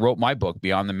why I wrote my book,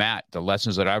 Beyond the Mat, the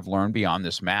lessons that I've learned beyond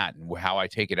this mat, and how I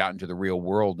take it out into the real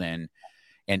world. And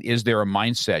is there a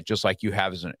mindset, just like you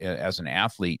have as an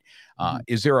athlete,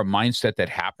 is there a mindset that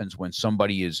happens when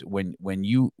somebody is, when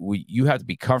you have to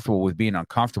be comfortable with being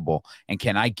uncomfortable? And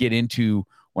can I get into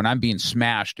when I'm being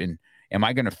smashed, and am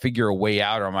I going to figure a way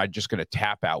out, or am I just going to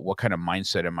tap out? What kind of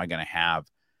mindset am I going to have?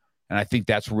 And I think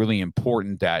that's really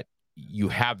important that you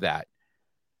have that.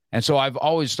 And so I've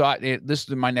always thought this is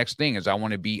my next thing is I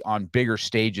want to be on bigger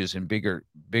stages and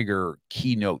bigger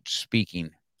keynote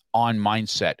speaking on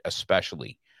mindset,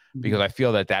 especially because I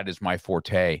feel that is my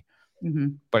forte.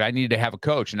 But I needed to have a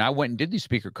coach, and I went and did these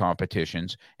speaker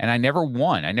competitions, and I never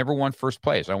won. I never won first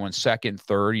place. I won second,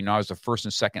 third. I was the first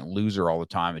and second loser all the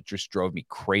time. It just drove me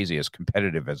crazy, as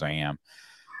competitive as I am.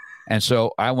 And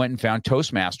so I went and found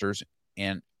Toastmasters,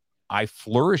 and I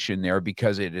flourish in there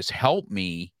because it has helped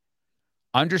me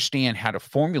understand how to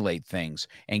formulate things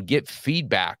and get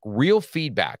feedback, real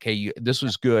feedback. Hey, this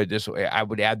was good. This, I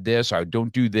would add this. I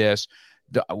don't do this.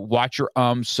 Watch your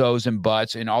so's and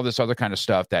buts and all this other kind of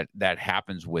stuff that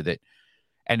happens with it.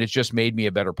 And it's just made me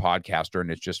a better podcaster, and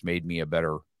it's just made me a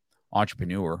better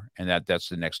entrepreneur. And that's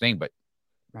the next thing. But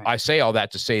I say all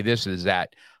that to say this is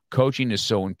that coaching is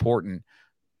so important.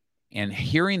 And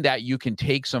hearing that you can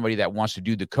take somebody that wants to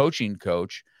do the coaching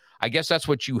coach, I guess that's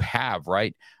what you have,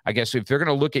 right? I guess if they're going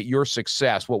to look at your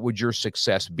success, what would your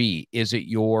success be? Is it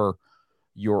your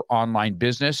online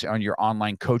business, on your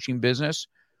online coaching business?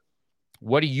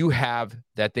 What do you have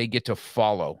that they get to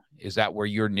follow? Is that where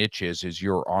your niche is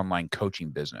your online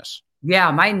coaching business? Yeah,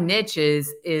 my niche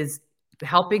is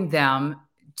helping them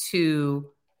to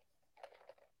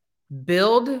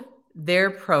build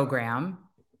their program,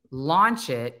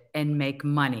 launch it, and make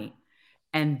money.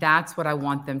 And that's what I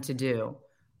want them to do.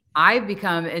 I've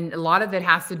become, and a lot of it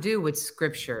has to do with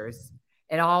scriptures.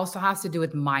 It also has to do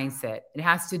with mindset. It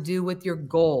has to do with your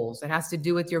goals. It has to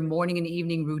do with your morning and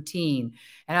evening routine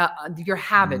and your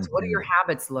habits. What do your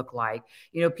habits look like?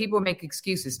 People make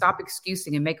excuses. Stop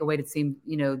excusing and make a way to seem,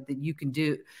 that you can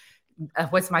do.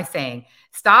 What's my saying?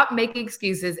 Stop making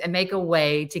excuses and make a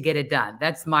way to get it done.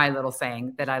 That's my little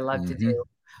saying that I love to do.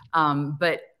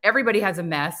 But everybody has a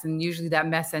mess, and usually that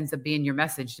mess ends up being your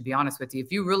message, to be honest with you.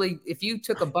 If you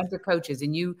took a bunch of coaches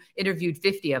and you interviewed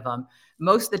 50 of them,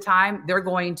 most of the time they're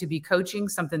going to be coaching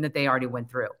something that they already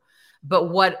went through. But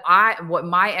what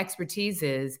my expertise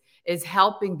is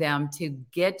helping them to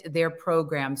get their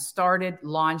program started,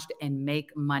 launched, and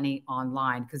make money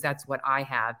online, because that's what I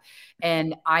have.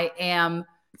 And I am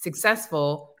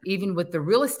successful even with the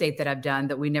real estate that I've done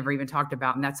that we never even talked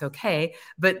about, and that's okay.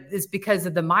 But it's because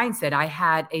of the mindset. I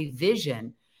had a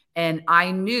vision, and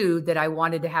I knew that I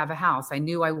wanted to have a house. I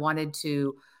knew I wanted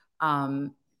to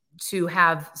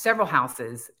have several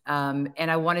houses, and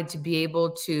I wanted to be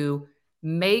able to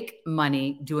make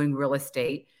money doing real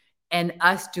estate and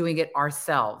us doing it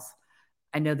ourselves.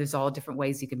 I know there's all different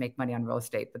ways you can make money on real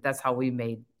estate, but that's how we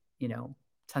made,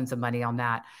 tons of money on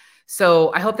that.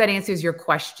 So I hope that answers your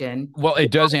question. Well,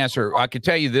 it does answer. I could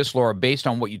tell you this, Laura, based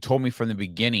on what you told me from the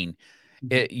beginning,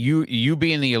 you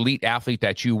being the elite athlete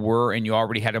that you were, and you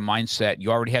already had a mindset,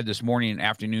 you already had this morning,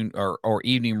 afternoon, or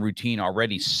evening routine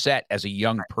already set as a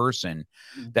young person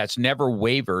that's never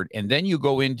wavered. And then you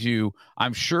go into,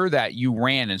 I'm sure that you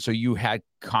ran, and so you had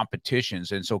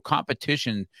competitions. And so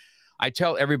competition, I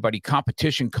tell everybody,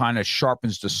 competition kind of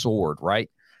sharpens the sword, right?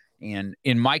 And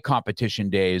in my competition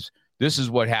days, this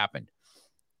is what happened.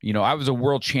 I was a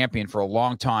world champion for a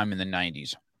long time in the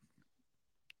 90s.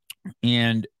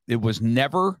 And it was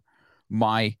never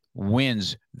my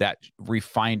wins that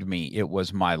refined me. It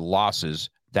was my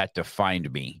losses that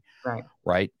defined me.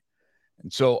 Right.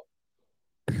 And so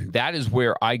that is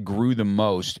where I grew the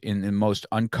most, in the most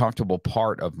uncomfortable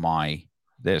part of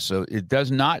this. So it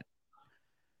does not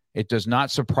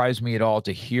surprise me at all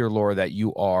to hear, Laura, that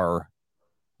you are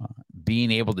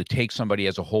being able to take somebody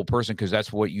as a whole person, because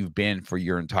that's what you've been for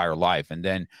your entire life. And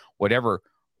then whatever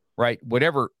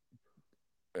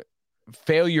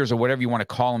failures or whatever you want to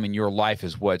call them in your life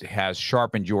is what has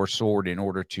sharpened your sword in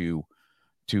order to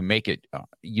make it,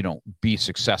 be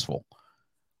successful.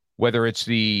 Whether it's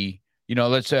even in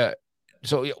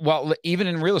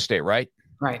real estate, right?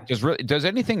 Right. Does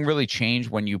anything really change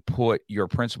when you put your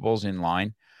principles in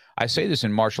line? I say this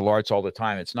in martial arts all the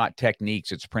time. It's not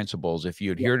techniques, it's principles. If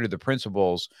you adhere to the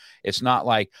principles, it's not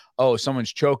like, oh,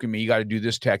 someone's choking me, you got to do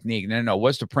this technique. No.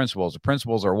 What's the principles? The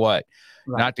principles are what?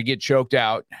 Right. Not to get choked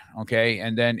out. Okay.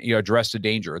 And then address the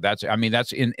danger. That's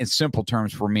in simple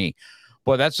terms for me.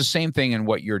 But that's the same thing in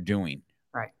what you're doing.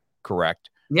 Right. Correct.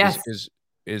 Yes.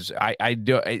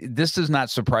 This does not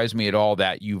surprise me at all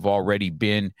that you've already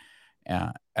been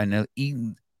an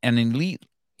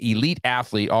elite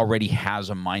athlete, already has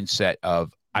a mindset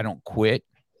of, I don't quit.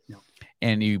 No.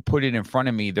 And you put it in front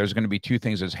of me, there's going to be two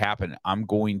things that's happened. I'm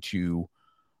going to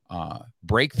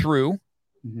break through,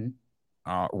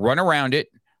 run around it,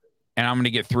 and I'm going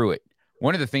to get through it.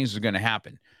 one of the things is going to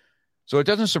happen. So it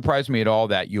doesn't surprise me at all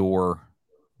that you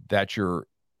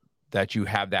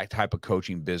have that type of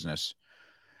coaching business.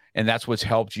 And that's what's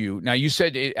helped you. Now, you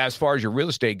said as far as your real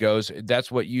estate goes,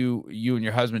 that's what you and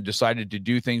your husband decided to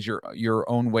do things your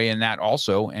own way in that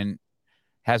also. And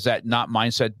has that not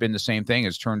mindset been the same thing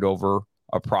as turned over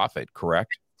a profit,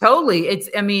 correct? Totally.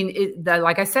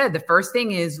 Like I said, the first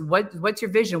thing is what's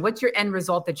your vision? What's your end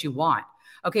result that you want?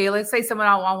 Okay, let's say someone,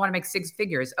 I want to make 6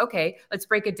 figures. Okay, let's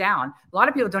break it down. A lot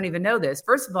of people don't even know this.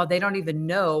 First of all, they don't even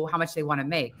know how much they want to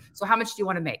make. So how much do you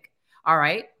want to make? All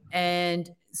right. And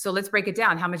so let's break it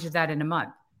down. How much is that in a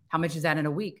month? How much is that in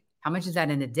a week? How much is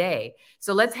that in a day?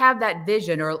 So let's have that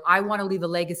vision, or I want to leave a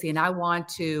legacy and I want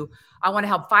to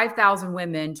help 5,000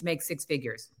 women to make 6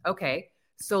 figures. Okay.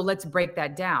 So let's break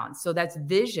that down. So that's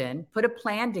vision, put a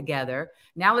plan together.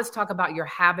 Now let's talk about your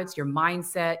habits, your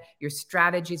mindset, your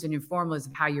strategies, and your formulas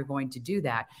of how you're going to do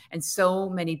that. And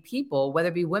so many people, whether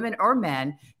it be women or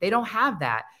men, they don't have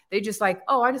that. They just like,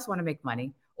 oh, I just want to make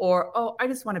money, or, oh, I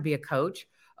just want to be a coach.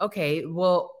 Okay,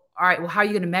 well, all right, well, how are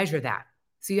you going to measure that?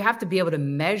 So you have to be able to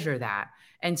measure that.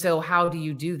 And so how do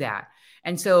you do that?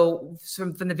 And so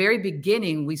from the very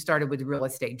beginning, we started with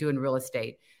doing real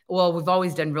estate. Well, we've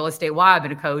always done real estate while I've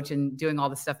been a coach and doing all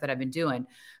the stuff that I've been doing.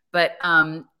 But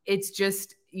it's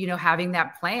just, having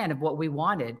that plan of what we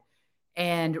wanted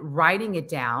and writing it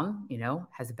down,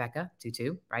 Hezekiah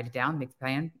Tutu, write it down, make the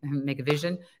plan, make a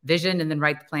vision, and then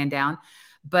write the plan down.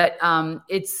 But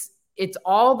it's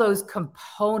all those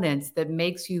components that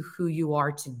makes you who you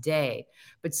are today.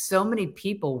 But so many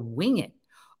people wing it.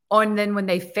 And then when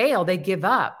they fail, they give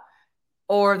up.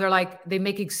 Or they're like, they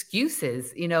make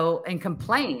excuses, and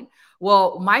complain.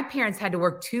 Well, my parents had to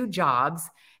work 2 jobs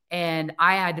and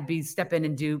I had to step in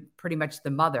and do pretty much the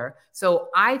mother. So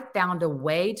I found a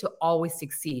way to always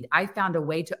succeed. I found a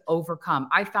way to overcome.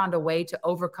 I found a way to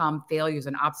overcome failures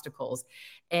and obstacles.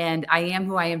 And I am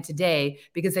who I am today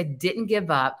because I didn't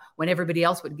give up when everybody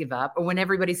else would give up, or when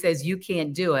everybody says you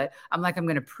can't do it. I'm like, I'm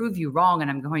going to prove you wrong and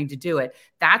I'm going to do it.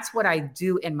 That's what I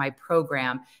do in my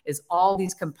program, is all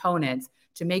these components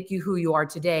to make you who you are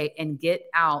today and get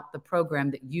out the program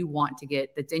that you want to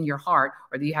get, that's in your heart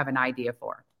or that you have an idea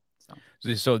for.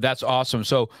 So that's awesome.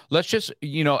 So let's just,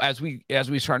 as we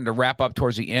starting to wrap up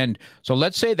towards the end. So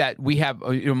let's say that we have,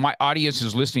 my audience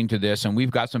is listening to this and we've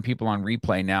got some people on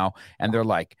replay now and they're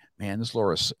like, man, this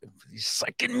Laura's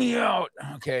psyching me out.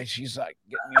 Okay. She's like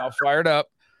getting me all fired up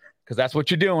because that's what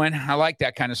you're doing. I like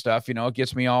that kind of stuff. It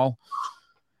gets me all,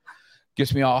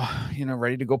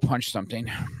 ready to go punch something.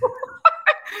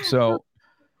 So,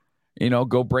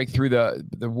 go break through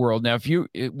the world. Now,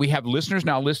 we have listeners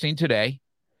now listening today,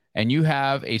 and you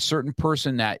have a certain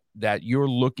person that you're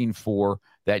looking for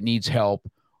that needs help,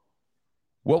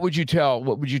 what would you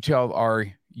tell our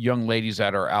young ladies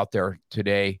that are out there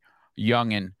today,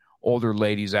 young and older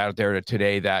ladies out there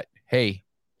today, that, hey,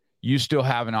 you still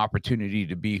have an opportunity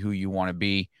to be who you want to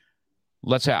be?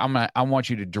 Let's say I want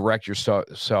you to direct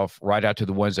yourself right out to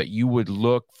the ones that you would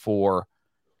look for,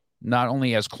 not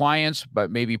only as clients,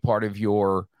 but maybe part of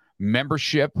your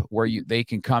membership where they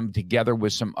can come together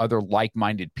with some other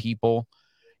like-minded people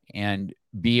and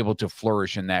be able to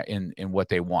flourish in that, in what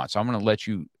they want. So I'm going to let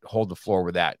you hold the floor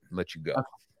with that and let you go. Okay.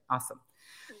 Awesome.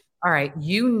 All right.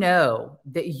 You know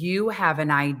that you have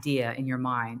an idea in your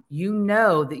mind. You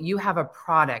know that you have a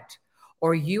product,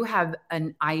 or you have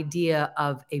an idea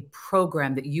of a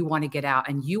program that you want to get out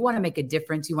and you want to make a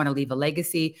difference. You want to leave a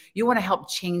legacy. You want to help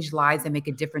change lives and make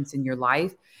a difference in your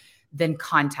life. Then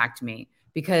contact me,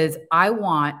 because I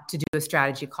want to do a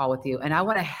strategy call with you and I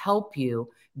want to help you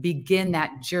begin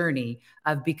that journey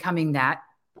of becoming that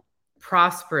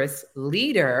prosperous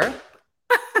leader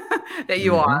that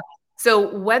you are.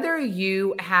 So whether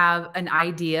you have an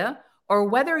idea or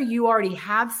whether you already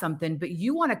have something, but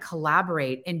you want to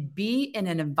collaborate and be in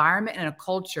an environment and a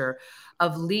culture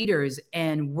of leaders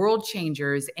and world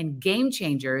changers and game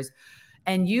changers,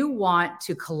 and you want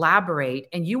to collaborate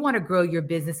and you want to grow your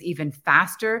business even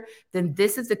faster, then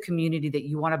this is the community that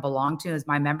you want to belong to as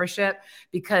my membership,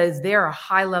 because there are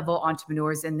high-level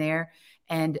entrepreneurs in there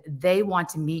and they want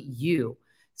to meet you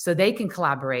so they can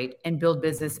collaborate and build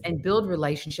business and build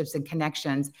relationships and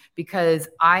connections, because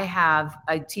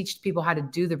I teach people how to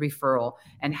do the referral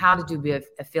and how to do the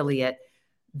affiliate.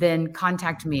 Then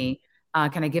contact me.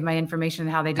 Can I give my information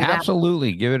on how they do that?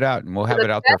 Absolutely. Give it out and we'll have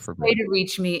it out there for me. The best way to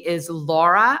reach me is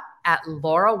Laura at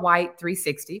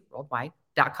LauraWhite360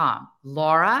 worldwide.com.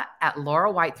 Laura at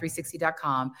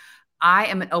LauraWhite360.com. I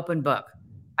am an open book.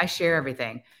 I share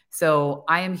everything. So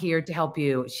I am here to help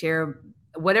you share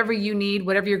whatever you need,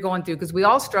 whatever you're going through, because we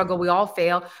all struggle, we all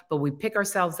fail, but we pick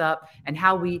ourselves up, and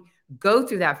how we go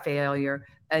through that failure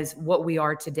as what we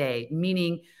are today.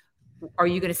 Meaning, are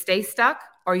you going to stay stuck?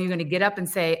 Or are you going to get up and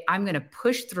say, I'm going to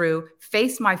push through,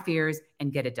 face my fears,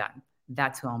 and get it done?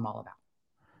 That's who I'm all about.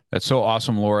 That's so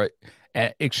awesome, Laura.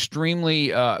 Extremely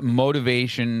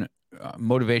motivational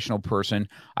person.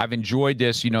 I've enjoyed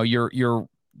this. You're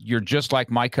just like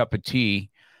my cup of tea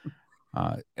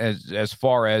as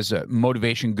far as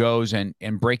motivation goes and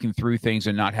breaking through things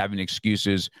and not having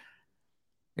excuses.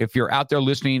 If you're out there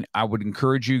listening, I would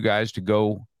encourage you guys to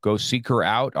go seek her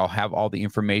out. I'll have all the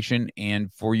information.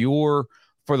 And for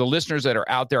the listeners that are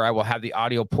out there, I will have the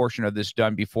audio portion of this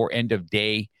done before end of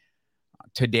day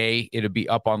today. It'll be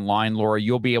up online. Laura,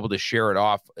 you'll be able to share it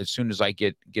off as soon as I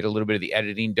get a little bit of the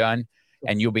editing done,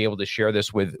 and you'll be able to share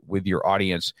this with your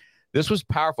audience. This was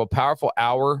powerful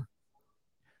hour.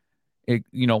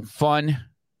 Fun,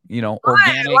 organic. You know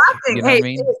what I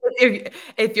mean?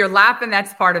 If you're laughing,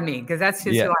 that's part of me, because that's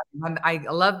just who I am. I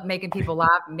love making people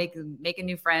laugh and making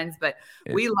new friends. But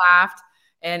we laughed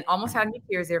and almost had me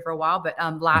tears there for a while, but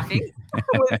laughing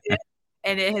with it.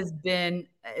 And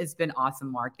it's been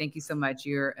awesome, Mark. Thank you so much.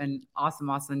 You're an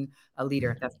awesome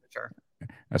leader. That's for sure.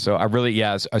 So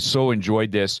I so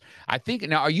enjoyed this. I think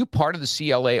now, are you part of the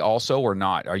CLA also or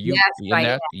not? Are you in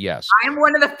that? Yes. I am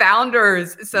one of the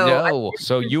founders.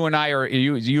 So you and I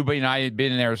have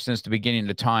been there since the beginning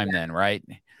of time then, right?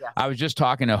 Yeah. I was just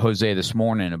talking to Jose this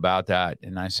morning about that.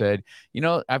 And I said,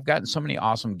 I've gotten so many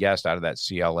awesome guests out of that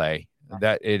CLA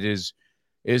that it is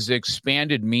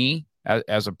expanded me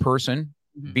as a person,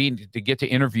 to get to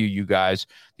interview you guys,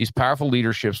 these powerful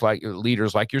leaders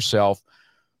like yourself.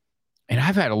 And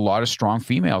I've had a lot of strong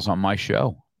females on my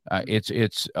show.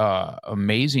 It's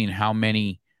amazing how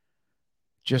many.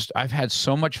 I've had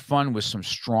so much fun with some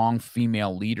strong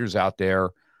female leaders out there,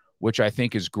 which I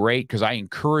think is great, because I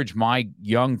encourage my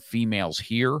young females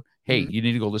here. Hey, you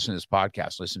need to go listen to this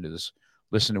podcast. Listen to this.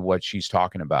 Listen to what she's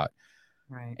talking about.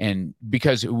 Right. And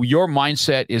because your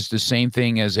mindset is the same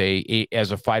thing as a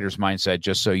fighter's mindset,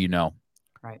 just so you know.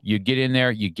 Right. You get in there,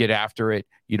 you get after it.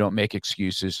 You don't make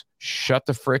excuses. Shut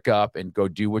the frick up and go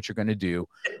do what you're going to do.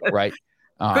 Right.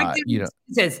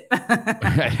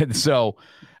 So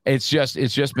it's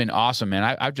just been awesome,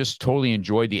 man. I've just totally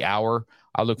enjoyed the hour.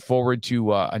 I look forward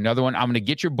to another one. I'm going to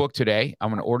get your book today. I'm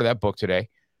going to order that book today.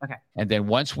 Okay. And then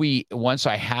once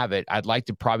I have it, I'd like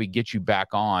to probably get you back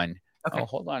on. Okay. Oh,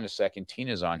 hold on a second.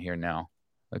 Tina's on here now.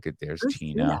 Look at there's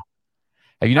Tina.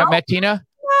 Have you not met Tina?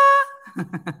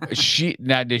 She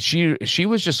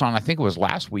was just on, I think it was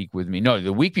last week with me. No,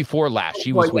 the week before last,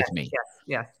 she was with me.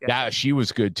 Yes. Yeah, she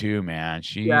was good too, man.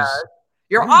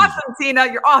 You're awesome, Tina.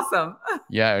 You're awesome.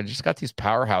 Yeah, I just got these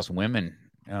powerhouse women.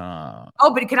 But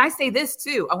can I say this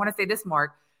too? I want to say this,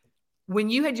 Mark. When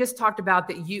you had just talked about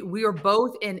that, we are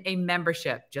both in a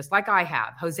membership, just like I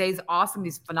have. Jose's awesome.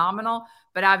 He's phenomenal.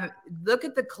 But look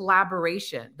at the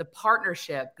collaboration, the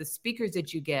partnership, the speakers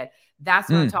that you get. That's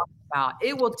what I'm talking about.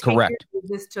 It will take your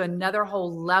business to another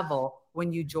whole level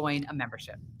when you join a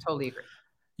membership. Totally agree.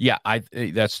 Yeah, I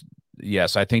think that's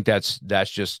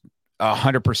just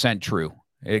 100% true.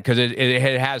 Because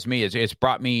it has me. It's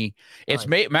brought me. It's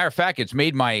made. Matter of fact, it's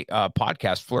made my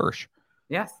podcast flourish.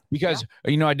 Yes. Because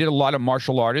I did a lot of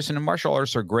martial artists, and the martial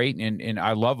artists are great, and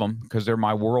I love them because they're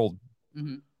my world.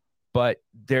 Mm-hmm. But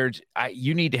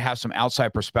you need to have some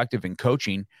outside perspective in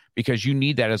coaching, because you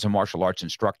need that as a martial arts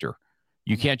instructor.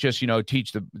 You can't just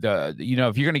teach if you're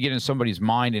going to get in somebody's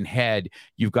mind and head,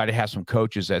 you've got to have some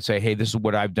coaches that say, hey, this is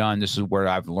what I've done, this is where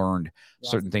I've learned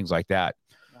certain things like that.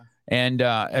 And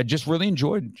I just really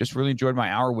enjoyed my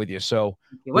hour with you. So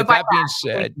with that being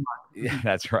said,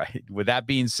 that's right. With that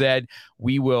being said,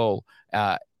 we will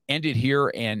end it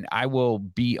here, and I will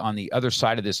be on the other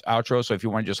side of this outro. So if you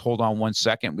want to just hold on 1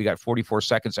 second, we got 44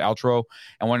 seconds outro.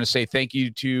 I want to say thank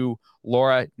you to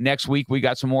Laura. Next week, we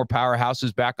got some more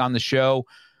powerhouses back on the show.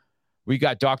 We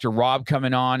got Dr. Rob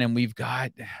coming on, and we've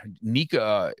got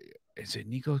Nico. Is it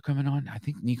Nico coming on? I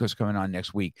think Nico's coming on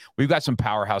next week. We've got some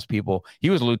powerhouse people. He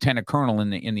was a lieutenant colonel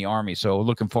in the Army, so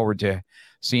looking forward to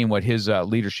seeing what his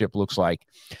leadership looks like.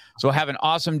 So have an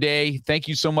awesome day. Thank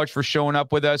you so much for showing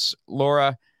up with us,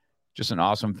 Laura. Just an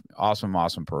awesome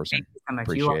person.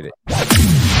 Appreciate it.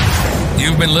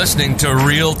 You've been listening to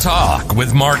Real Talk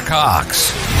with Mark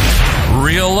Cox.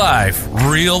 Real life,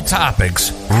 real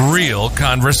topics, real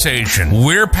conversation.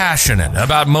 We're passionate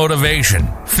about motivation,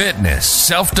 fitness,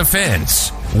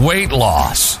 self-defense, weight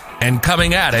loss, and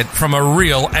coming at it from a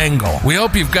real angle. We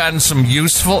hope you've gotten some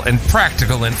useful and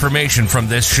practical information from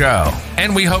this show.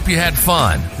 And we hope you had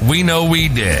fun. We know we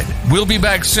did. We'll be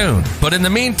back soon. But in the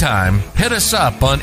meantime, hit us up on